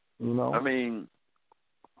 I mean,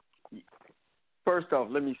 first off,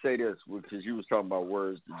 let me say this, because you was talking about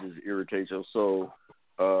words that just irritate your soul.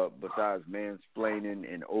 Besides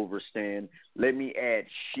mansplaining and overstand, let me add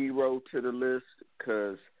Shiro to the list,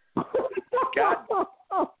 because God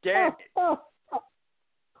damn it,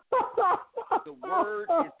 the word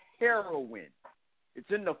is heroin.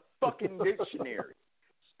 It's in the fucking dictionary.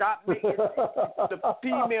 Stop making the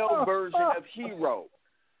female version of hero.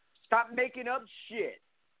 Stop making up shit.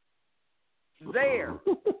 It's there.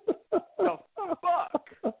 The fuck?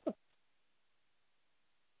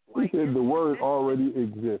 Like, the word already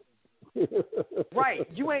exists. Right.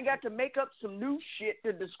 You ain't got to make up some new shit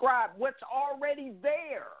to describe what's already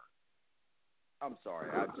there. I'm sorry.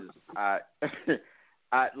 I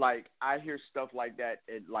hear stuff like that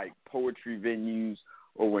at like poetry venues,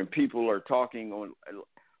 or when people are talking on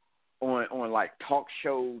like talk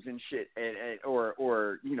shows and shit,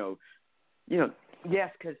 or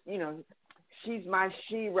yes, because she's my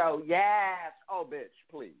shero. Yes. Oh, bitch,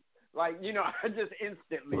 please. Like, I just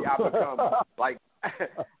instantly I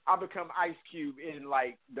become Ice Cube in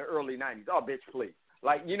like the early 90s. Oh, bitch, please.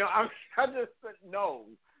 Like, I just no.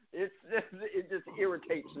 It just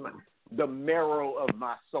irritates the marrow of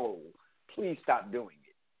my soul. Please stop doing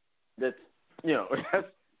it. That's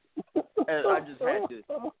and I just had to.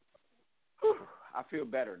 I feel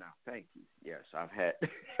better now. Thank you. Yes, I've had,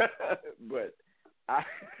 but I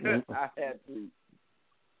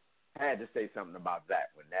had to say something about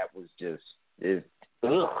that when that was just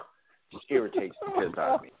irritates the piss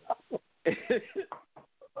out of me.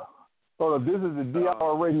 This is the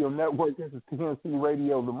DR Radio Network. This is TNC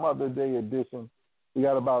Radio, the Mother Day edition. We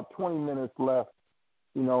got about 20 minutes left.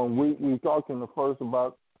 And we talked in the first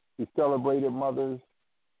about the celebrated mothers,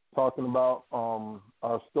 talking about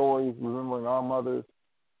our stories, remembering our mothers.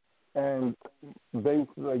 And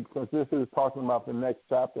basically, like, since this is talking about the next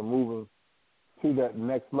chapter, moving to that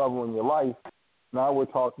next level in your life, now we're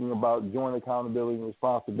talking about joint accountability and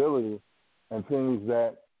responsibility and things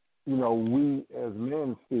that, you know, we as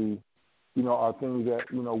men see, you know, are things that,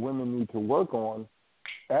 you know, women need to work on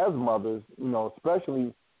as mothers, you know,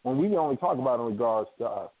 especially when we only talk about in regards to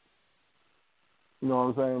us. You know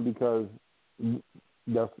what I'm saying? Because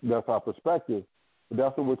that's our perspective. But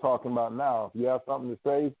that's what we're talking about now. If you have something to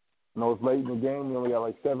say, you know, it's late in the game. We only got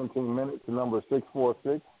like 17 minutes. The number is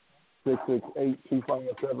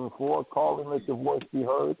 646-668-2574. Call and let your voice be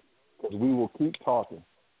heard, because we will keep talking.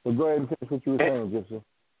 So go ahead and finish what you were saying, Gypsy.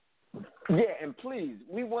 Yeah, and please,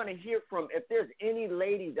 we want to hear from, if there's any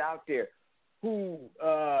ladies out there who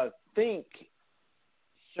think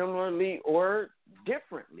similarly or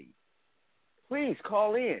differently, please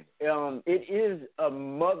call in. It is a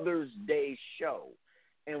Mother's Day show,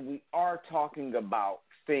 and we are talking about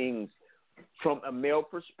things from a male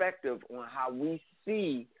perspective on how we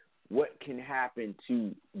see what can happen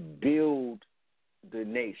to build the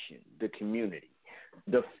nation, the community,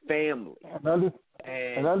 the family.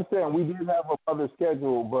 And understand, we did have a mother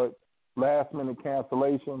schedule, but last-minute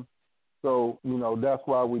cancellation. So, you know, that's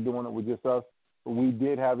why we're doing it with just us. But we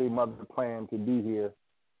did have a mother plan to be here.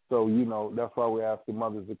 So, you know, that's why we're asking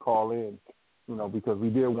mothers to call in, you know, because we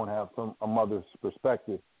did want to have a mother's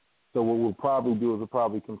perspective. So what we'll probably do is we'll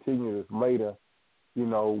probably continue this later, you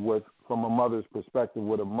know, from a mother's perspective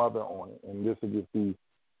with a mother on it. And this will just be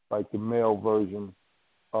like the male version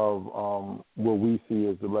of what we see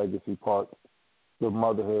as the legacy part of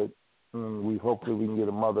motherhood. And hopefully we can get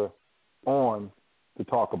a mother on to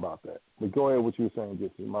talk about that. But go ahead, what you were saying,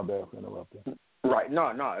 Gypsy. My bad for interrupting. Right.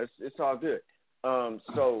 No, it's all good.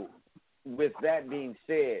 So with that being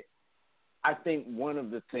said, I think one of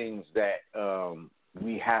the things that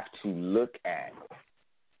we have to look at,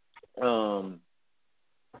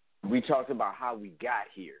 we talked about how we got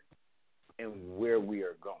here and where we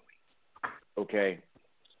are going. Okay?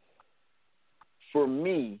 For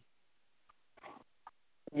me,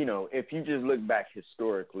 you know, if you just look back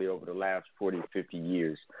historically over the last 40, 50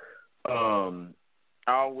 years, I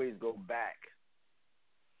always go back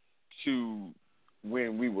to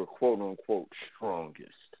when we were quote-unquote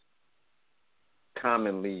strongest.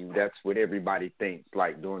 Commonly, that's what everybody thinks,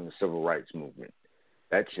 like during the Civil Rights Movement.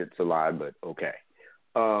 That shit's a lie, but okay.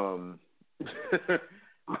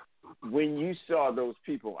 When you saw those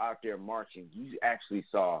people out there marching, you actually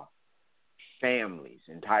saw families,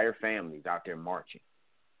 entire families out there marching.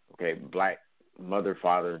 Okay, black mother,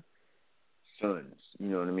 father, sons, you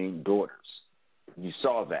know what I mean, daughters. You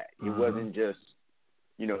saw that. It wasn't just,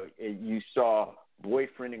 you know, you saw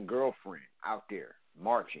boyfriend and girlfriend out there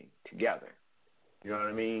marching together. You know what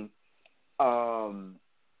I mean?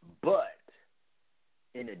 But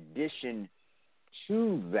in addition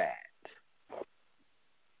to that,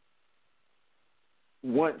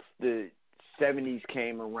 once the 70s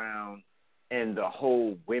came around and the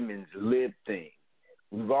whole women's lib thing,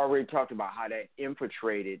 we've already talked about how that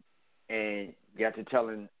infiltrated and got to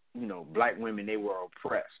telling, you know, black women they were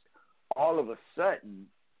oppressed. All of a sudden,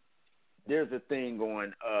 there's a thing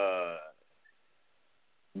going,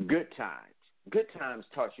 Good Times. Good Times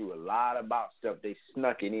taught you a lot about stuff. They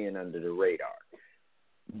snuck it in under the radar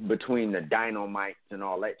between the dynamites and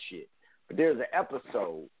all that shit. But there's an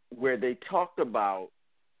episode where they talked about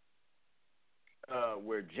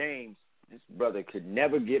where James, this brother, could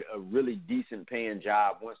never get a really decent paying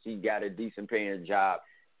job. Once he got a decent paying job,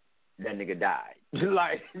 that nigga died.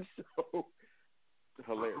 Like, so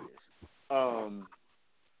hilarious.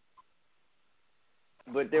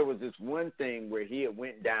 But there was this one thing where he had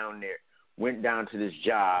went down to this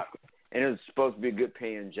job, and it was supposed to be a good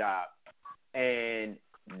paying job, and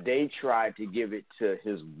they tried to give it to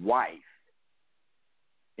his wife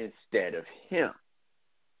instead of him.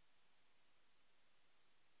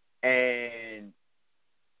 And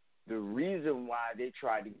the reason why they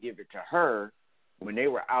tried to give it to her, when they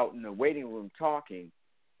were out in the waiting room talking,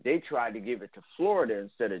 they tried to give it to Florida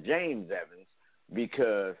instead of James Evans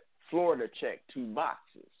because Florida checked two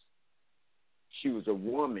boxes. She was a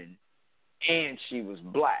woman and she was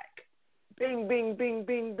black. Bing, bing, bing,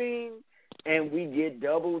 bing, bing. And we get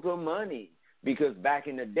double the money because back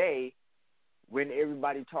in the day, when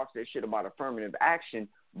everybody talks that shit about affirmative action,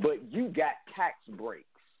 but you got tax breaks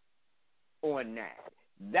on that.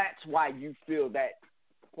 That's why you feel that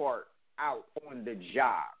part out on the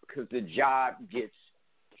job, because the job gets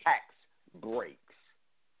tax breaks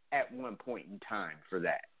at one point in time for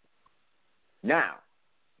that. Now,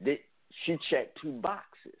 she checked two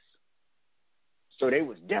boxes. So they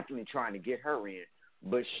was definitely trying to get her in,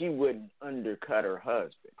 but she wouldn't undercut her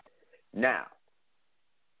husband. Now,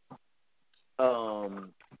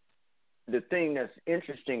 the thing that's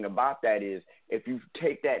interesting about that is if you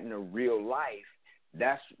take that in a real life,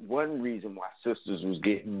 that's one reason why sisters was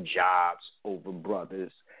getting jobs over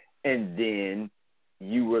brothers. And then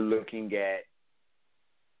you were looking at,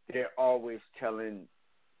 they're always telling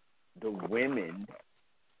the women,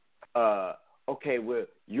 okay, well,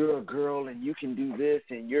 you're a girl and you can do this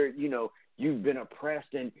and you've been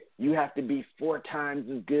oppressed and you have to be 4 times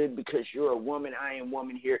as good because you're a woman. I am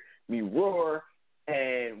woman, hear me roar.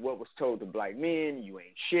 And what was told to black men, you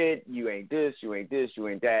ain't shit, you ain't this, you ain't this, you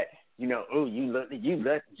ain't that. Oh, you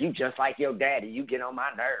just like your daddy. You get on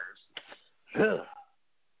my nerves.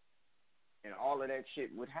 And all of that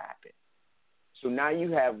shit would happen. So now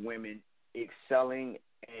you have women excelling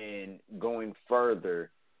and going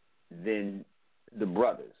further than the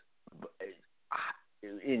brothers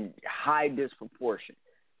in high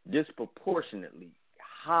disproportionately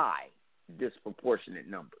high disproportionate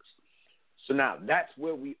numbers. So now that's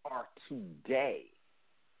where we are today.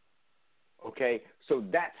 Okay? So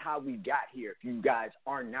that's how we got here, if you guys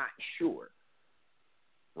are not sure.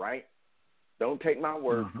 Right? Don't take my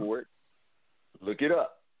word for it. Look it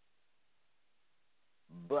up.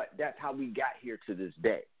 But that's how we got here to this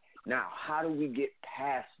day. Now, how do we get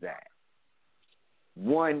past that?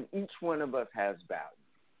 One, each one of us has value.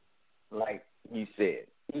 Like you said,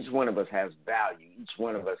 each one of us has value. Each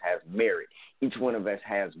one of us has merit. Each one of us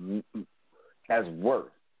has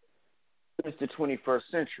worth. It's the 21st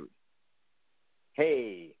century.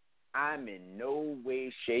 Hey, I'm in no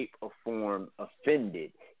way, shape, or form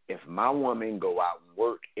offended if my woman go out and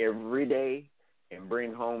work every day and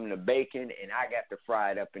bring home the bacon and I got to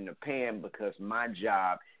fry it up in the pan because my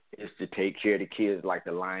job is to take care of the kids like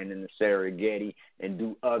the Lion and the Serengeti and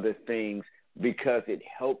do other things because it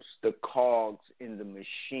helps the cogs in the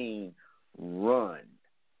machine run.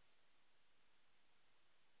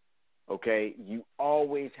 Okay? You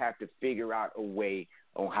always have to figure out a way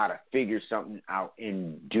on how to figure something out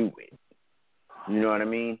and do it. You know what I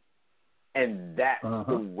mean? And that's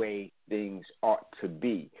the way things ought to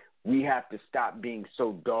be. We have to stop being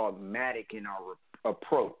so dogmatic in our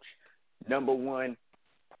approach. Number one,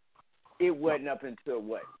 it wasn't up until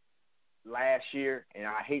last year, and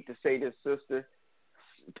I hate to say this, sister,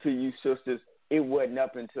 to you sisters, it wasn't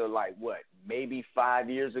up until maybe 5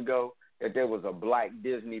 years ago that there was a black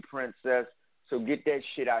Disney princess. So get that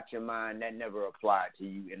shit out your mind. That never applied to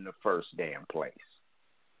you in the first damn place.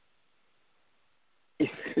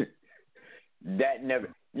 That never,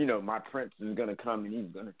 my prince is going to come and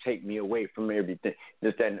he's going to take me away from everything,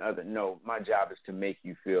 this, that, and the other. No, my job is to make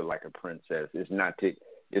you feel like a princess. It's not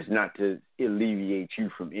to alleviate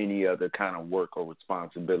you from any other kind of work or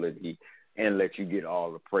responsibility and let you get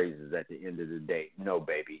all the praises at the end of the day. No,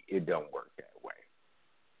 baby, it don't work that way.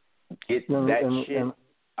 Get that shit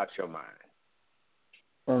out your mind.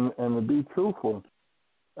 And to be truthful,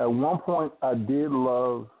 at one point I did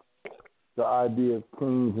love the idea of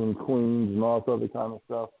kings and queens and all this other kind of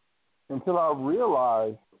stuff until I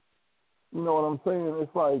realized, you know what I'm saying?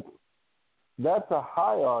 It's like that's a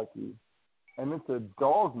hierarchy and it's a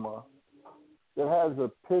dogma that has a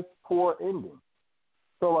piss poor ending.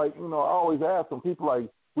 So, I always ask when people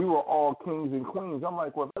we were all kings and queens. I'm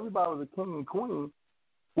like, well, if everybody was a king and queen,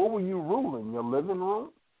 what were you ruling? Your living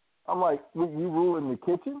room? I'm like, were you ruling the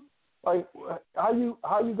kitchen? Like, how you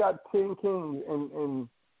got 10 kings in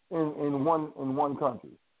one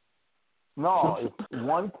country? No, it's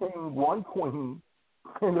one king, one queen,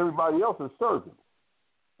 and everybody else is servants.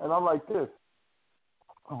 And I'm like this.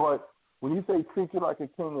 But when you say treat you like a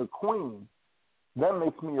king or queen, that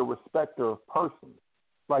makes me a respecter of persons.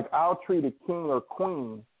 Like, I'll treat a king or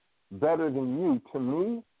queen better than you. To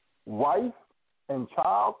me, wife and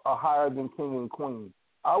child are higher than king and queen.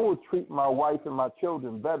 I will treat my wife and my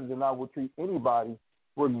children better than I will treat anybody,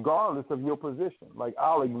 regardless of your position. Like,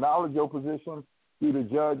 I'll acknowledge your position, be the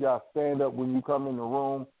judge, I'll stand up when you come in the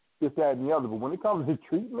room, this, that, and the other. But when it comes to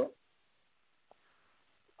treatment,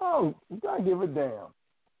 you gotta give a damn.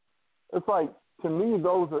 It's like, to me,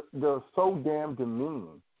 they're so damn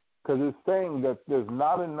demeaning because it's saying that there's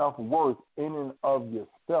not enough worth in and of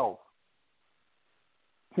yourself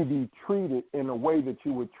to be treated in a way that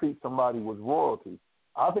you would treat somebody with royalty.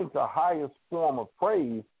 I think the highest form of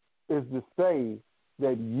praise is to say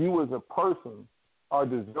that you as a person are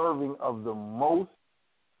deserving of the most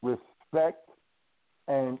respect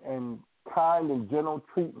and kind and gentle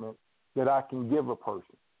treatment that I can give a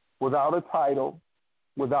person without a title,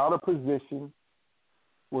 without a position,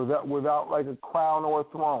 without like a crown or a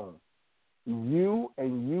throne. You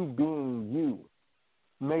and you being you.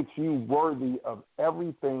 makes you worthy of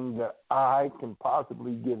everything that I can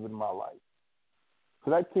possibly give in my life.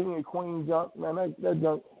 So that king and queen junk, man, that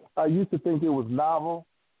junk, I used to think it was novel.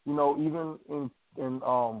 You know, even in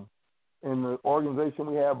the organization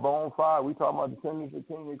we have, Bonfire, we talk about descendants of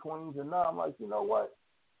king and queens, and now I'm like, you know what?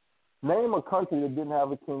 Name a country that didn't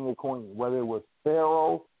have a king or queen, whether it was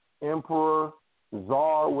pharaoh, emperor,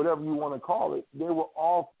 czar, whatever you want to call it. They were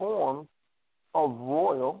all forms of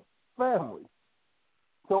royal families.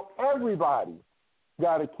 So everybody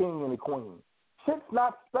got a king and a queen. Shit's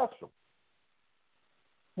not special.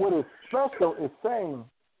 What is special is saying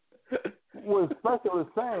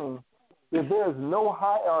that there's no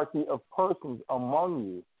hierarchy of persons among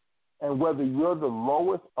you, and whether you're the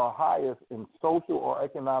lowest or highest in social or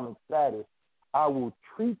economic status, I will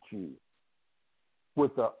treat you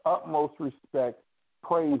with the utmost respect,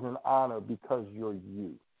 praise, and honor because you're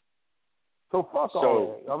you. So fuck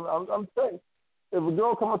all that. I'm saying, if a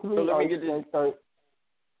girl comes up to me, let me get this.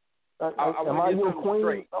 Am I your queen?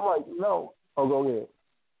 Straight. I'm like, no. Oh, go ahead.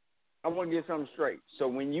 I want to get something straight. So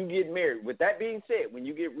when you get married, with that being said, when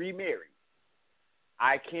you get remarried,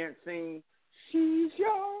 I can't sing, she's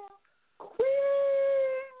your queen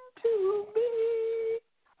to me.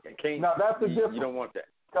 I can't, now, that's the difference. You don't want that.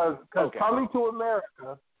 Because coming to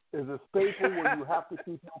America is a staple where you have to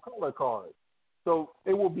keep your color card. So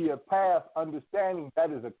it will be a past understanding that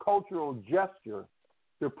is a cultural gesture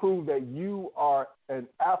to prove that you are an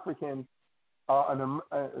African,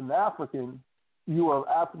 you are of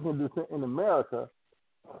African descent in America,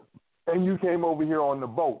 and you came over here on the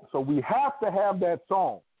boat. So we have to have that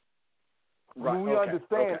song. Right. We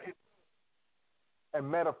understand it's a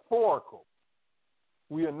metaphorical.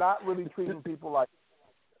 We are not really treating people like,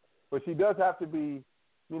 but she does have to be,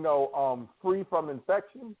 free from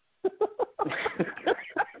infection.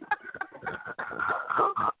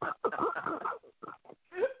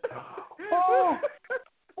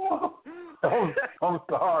 I'm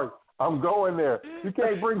sorry. I'm going there. You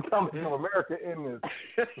can't bring coming to America in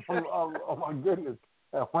this. Oh my goodness.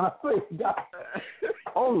 When I say God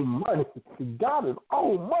own money, God is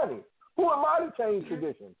own money. Who am I to change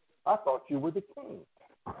traditions? I thought you were the king.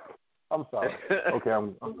 I'm sorry. Okay,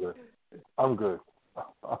 I'm good.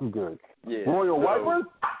 I'm good. Yeah, Royal wipers?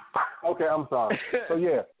 Okay, I'm sorry. So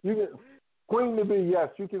yeah, you can Queen to be. Yes,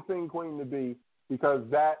 you can sing Queen to be because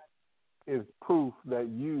that is proof that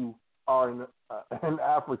you are an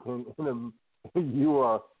African. You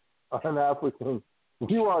are an African.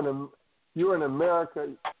 You're in America.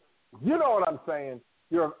 You know what I'm saying?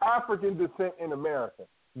 You're of African descent in America.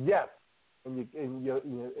 Yes, and your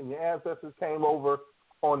ancestors came over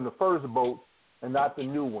on the first boat and not the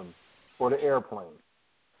new one or the airplane.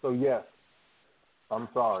 So yes, I'm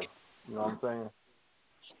sorry. You know what I'm saying?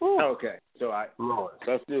 Okay, so I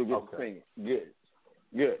still get singing.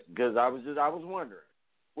 Good, because I was wondering.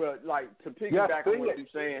 Well, like to piggyback on what you're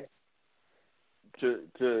saying.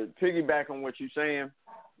 To piggyback on what you're saying.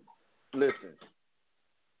 Listen.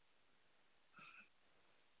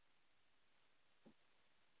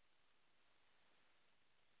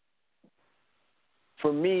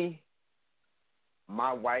 For me,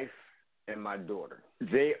 my wife and my daughter,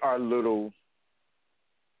 they are little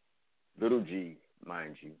G,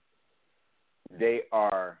 mind you. They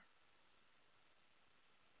are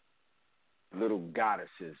little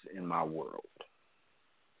goddesses in my world.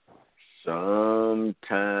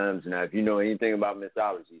 Sometimes, now if you know anything about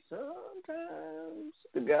mythology, sometimes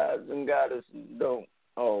the gods and goddesses don't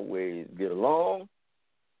always get along,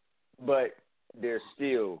 but they're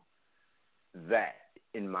still that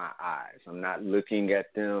in my eyes. I'm not looking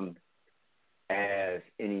at them as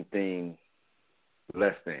anything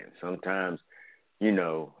less than. Sometimes,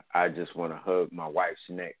 I just want to hug my wife's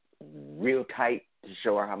neck real tight to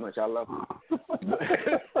show her how much I love her.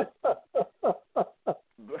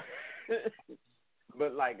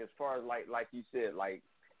 but like as far as like you said, like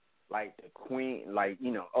the queen, a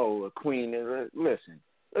queen is listen,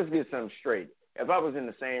 let's get something straight. If I was in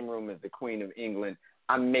the same room as the Queen of England,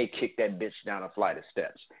 I may kick that bitch down a flight of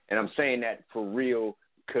steps. And I'm saying that for real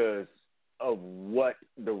because of what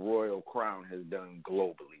the royal crown has done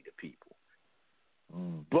globally to people.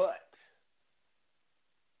 But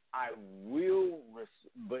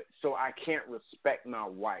so I can't respect my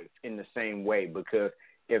wife in the same way because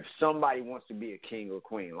if somebody wants to be a king or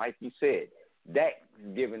queen, like you said, that's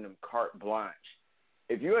giving them carte blanche.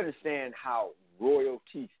 If you understand how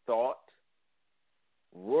royalty thought,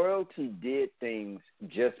 royalty did things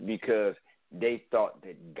just because they thought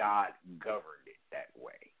that God governed it that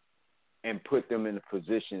way and put them in the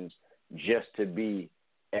positions just to be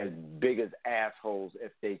as big as assholes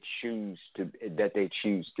if they choose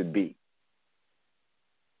to be.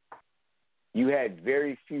 You had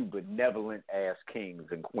very few benevolent-ass kings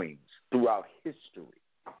and queens throughout history.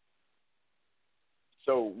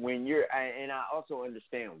 So when you're, and I also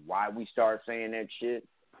understand why we start saying that shit,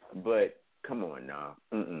 but come on now.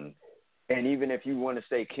 And even if you want to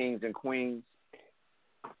say kings and queens,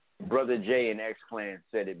 Brother Jay and X-Clan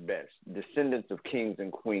said it best. Descendants of kings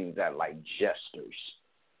and queens act like jesters.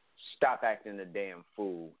 Stop acting a damn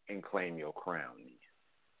fool and claim your crown.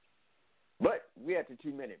 But we're at the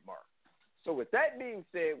 2-minute mark. So with that being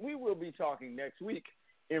said, we will be talking next week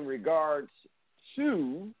in regards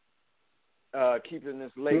to keeping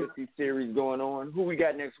this legacy series going on. Who we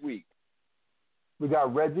got next week? We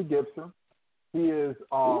got Reggie Gibson. He is,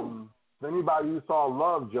 if anybody who saw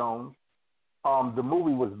Love Jones, the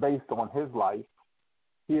movie was based on his life.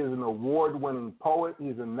 He is an award-winning poet.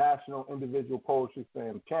 He's a national individual poetry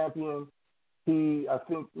slam champion. He, I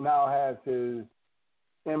think, now has his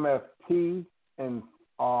MFT in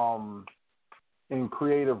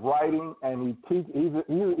creative writing, and he's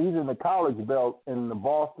in the college belt in the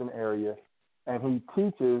Boston area, and he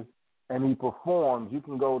teaches and he performs. You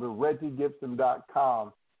can go to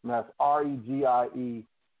ReggieGibson.com, and that's REGIE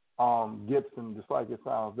Gibson, just like it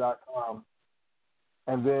sounds, .com,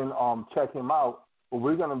 and then check him out. But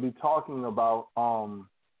we're going to be talking about,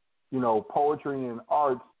 poetry and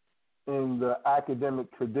arts in the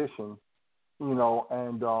academic tradition, and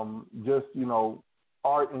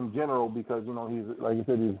art in general, because, he's, like I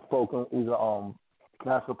said, he's a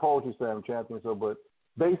national poetry slam champion. So, but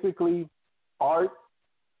basically, art,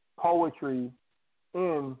 poetry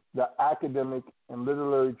in the academic and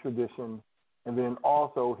literary tradition, and then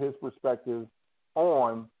also his perspective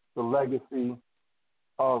on the legacy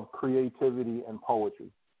of creativity and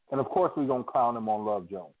poetry. And of course, we're going to clown him on Love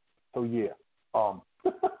Jones. So, yeah.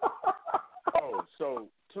 So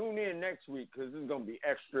tune in next week, because it's going to be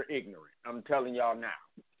extra ignorant. I'm telling y'all now.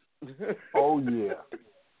 Oh, yeah.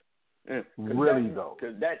 Really, though.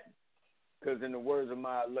 Because in the words of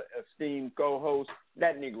my esteemed co-host,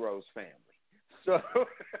 that Negro's family. So.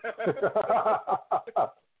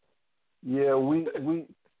 Yeah,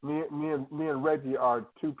 me and Reggie are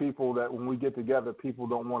two people that when we get together, people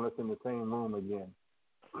don't want us in the same room again.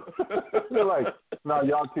 They're like, no,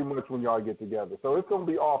 y'all too much when y'all get together. So it's going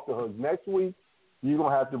to be off the hook. Next week, you're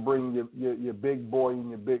going to have to bring your big boy and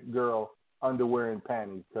your big girl underwear and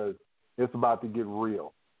panties, because it's about to get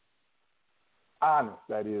real. Honest,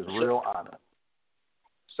 that is, real honest.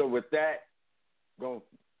 So with that, going to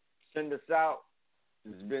send us out.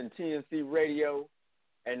 This has been TNC Radio.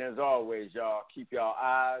 And as always, y'all, keep y'all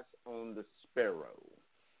eyes on the sparrow.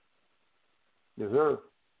 Yes, sir.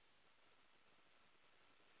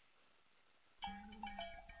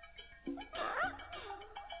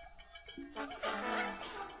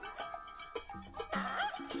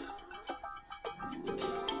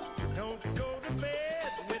 Don't go to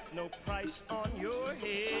bed with no price on your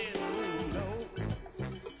head. No.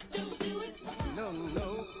 Don't do it. No.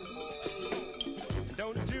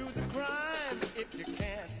 Don't do the crime if you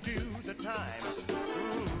can't do the time.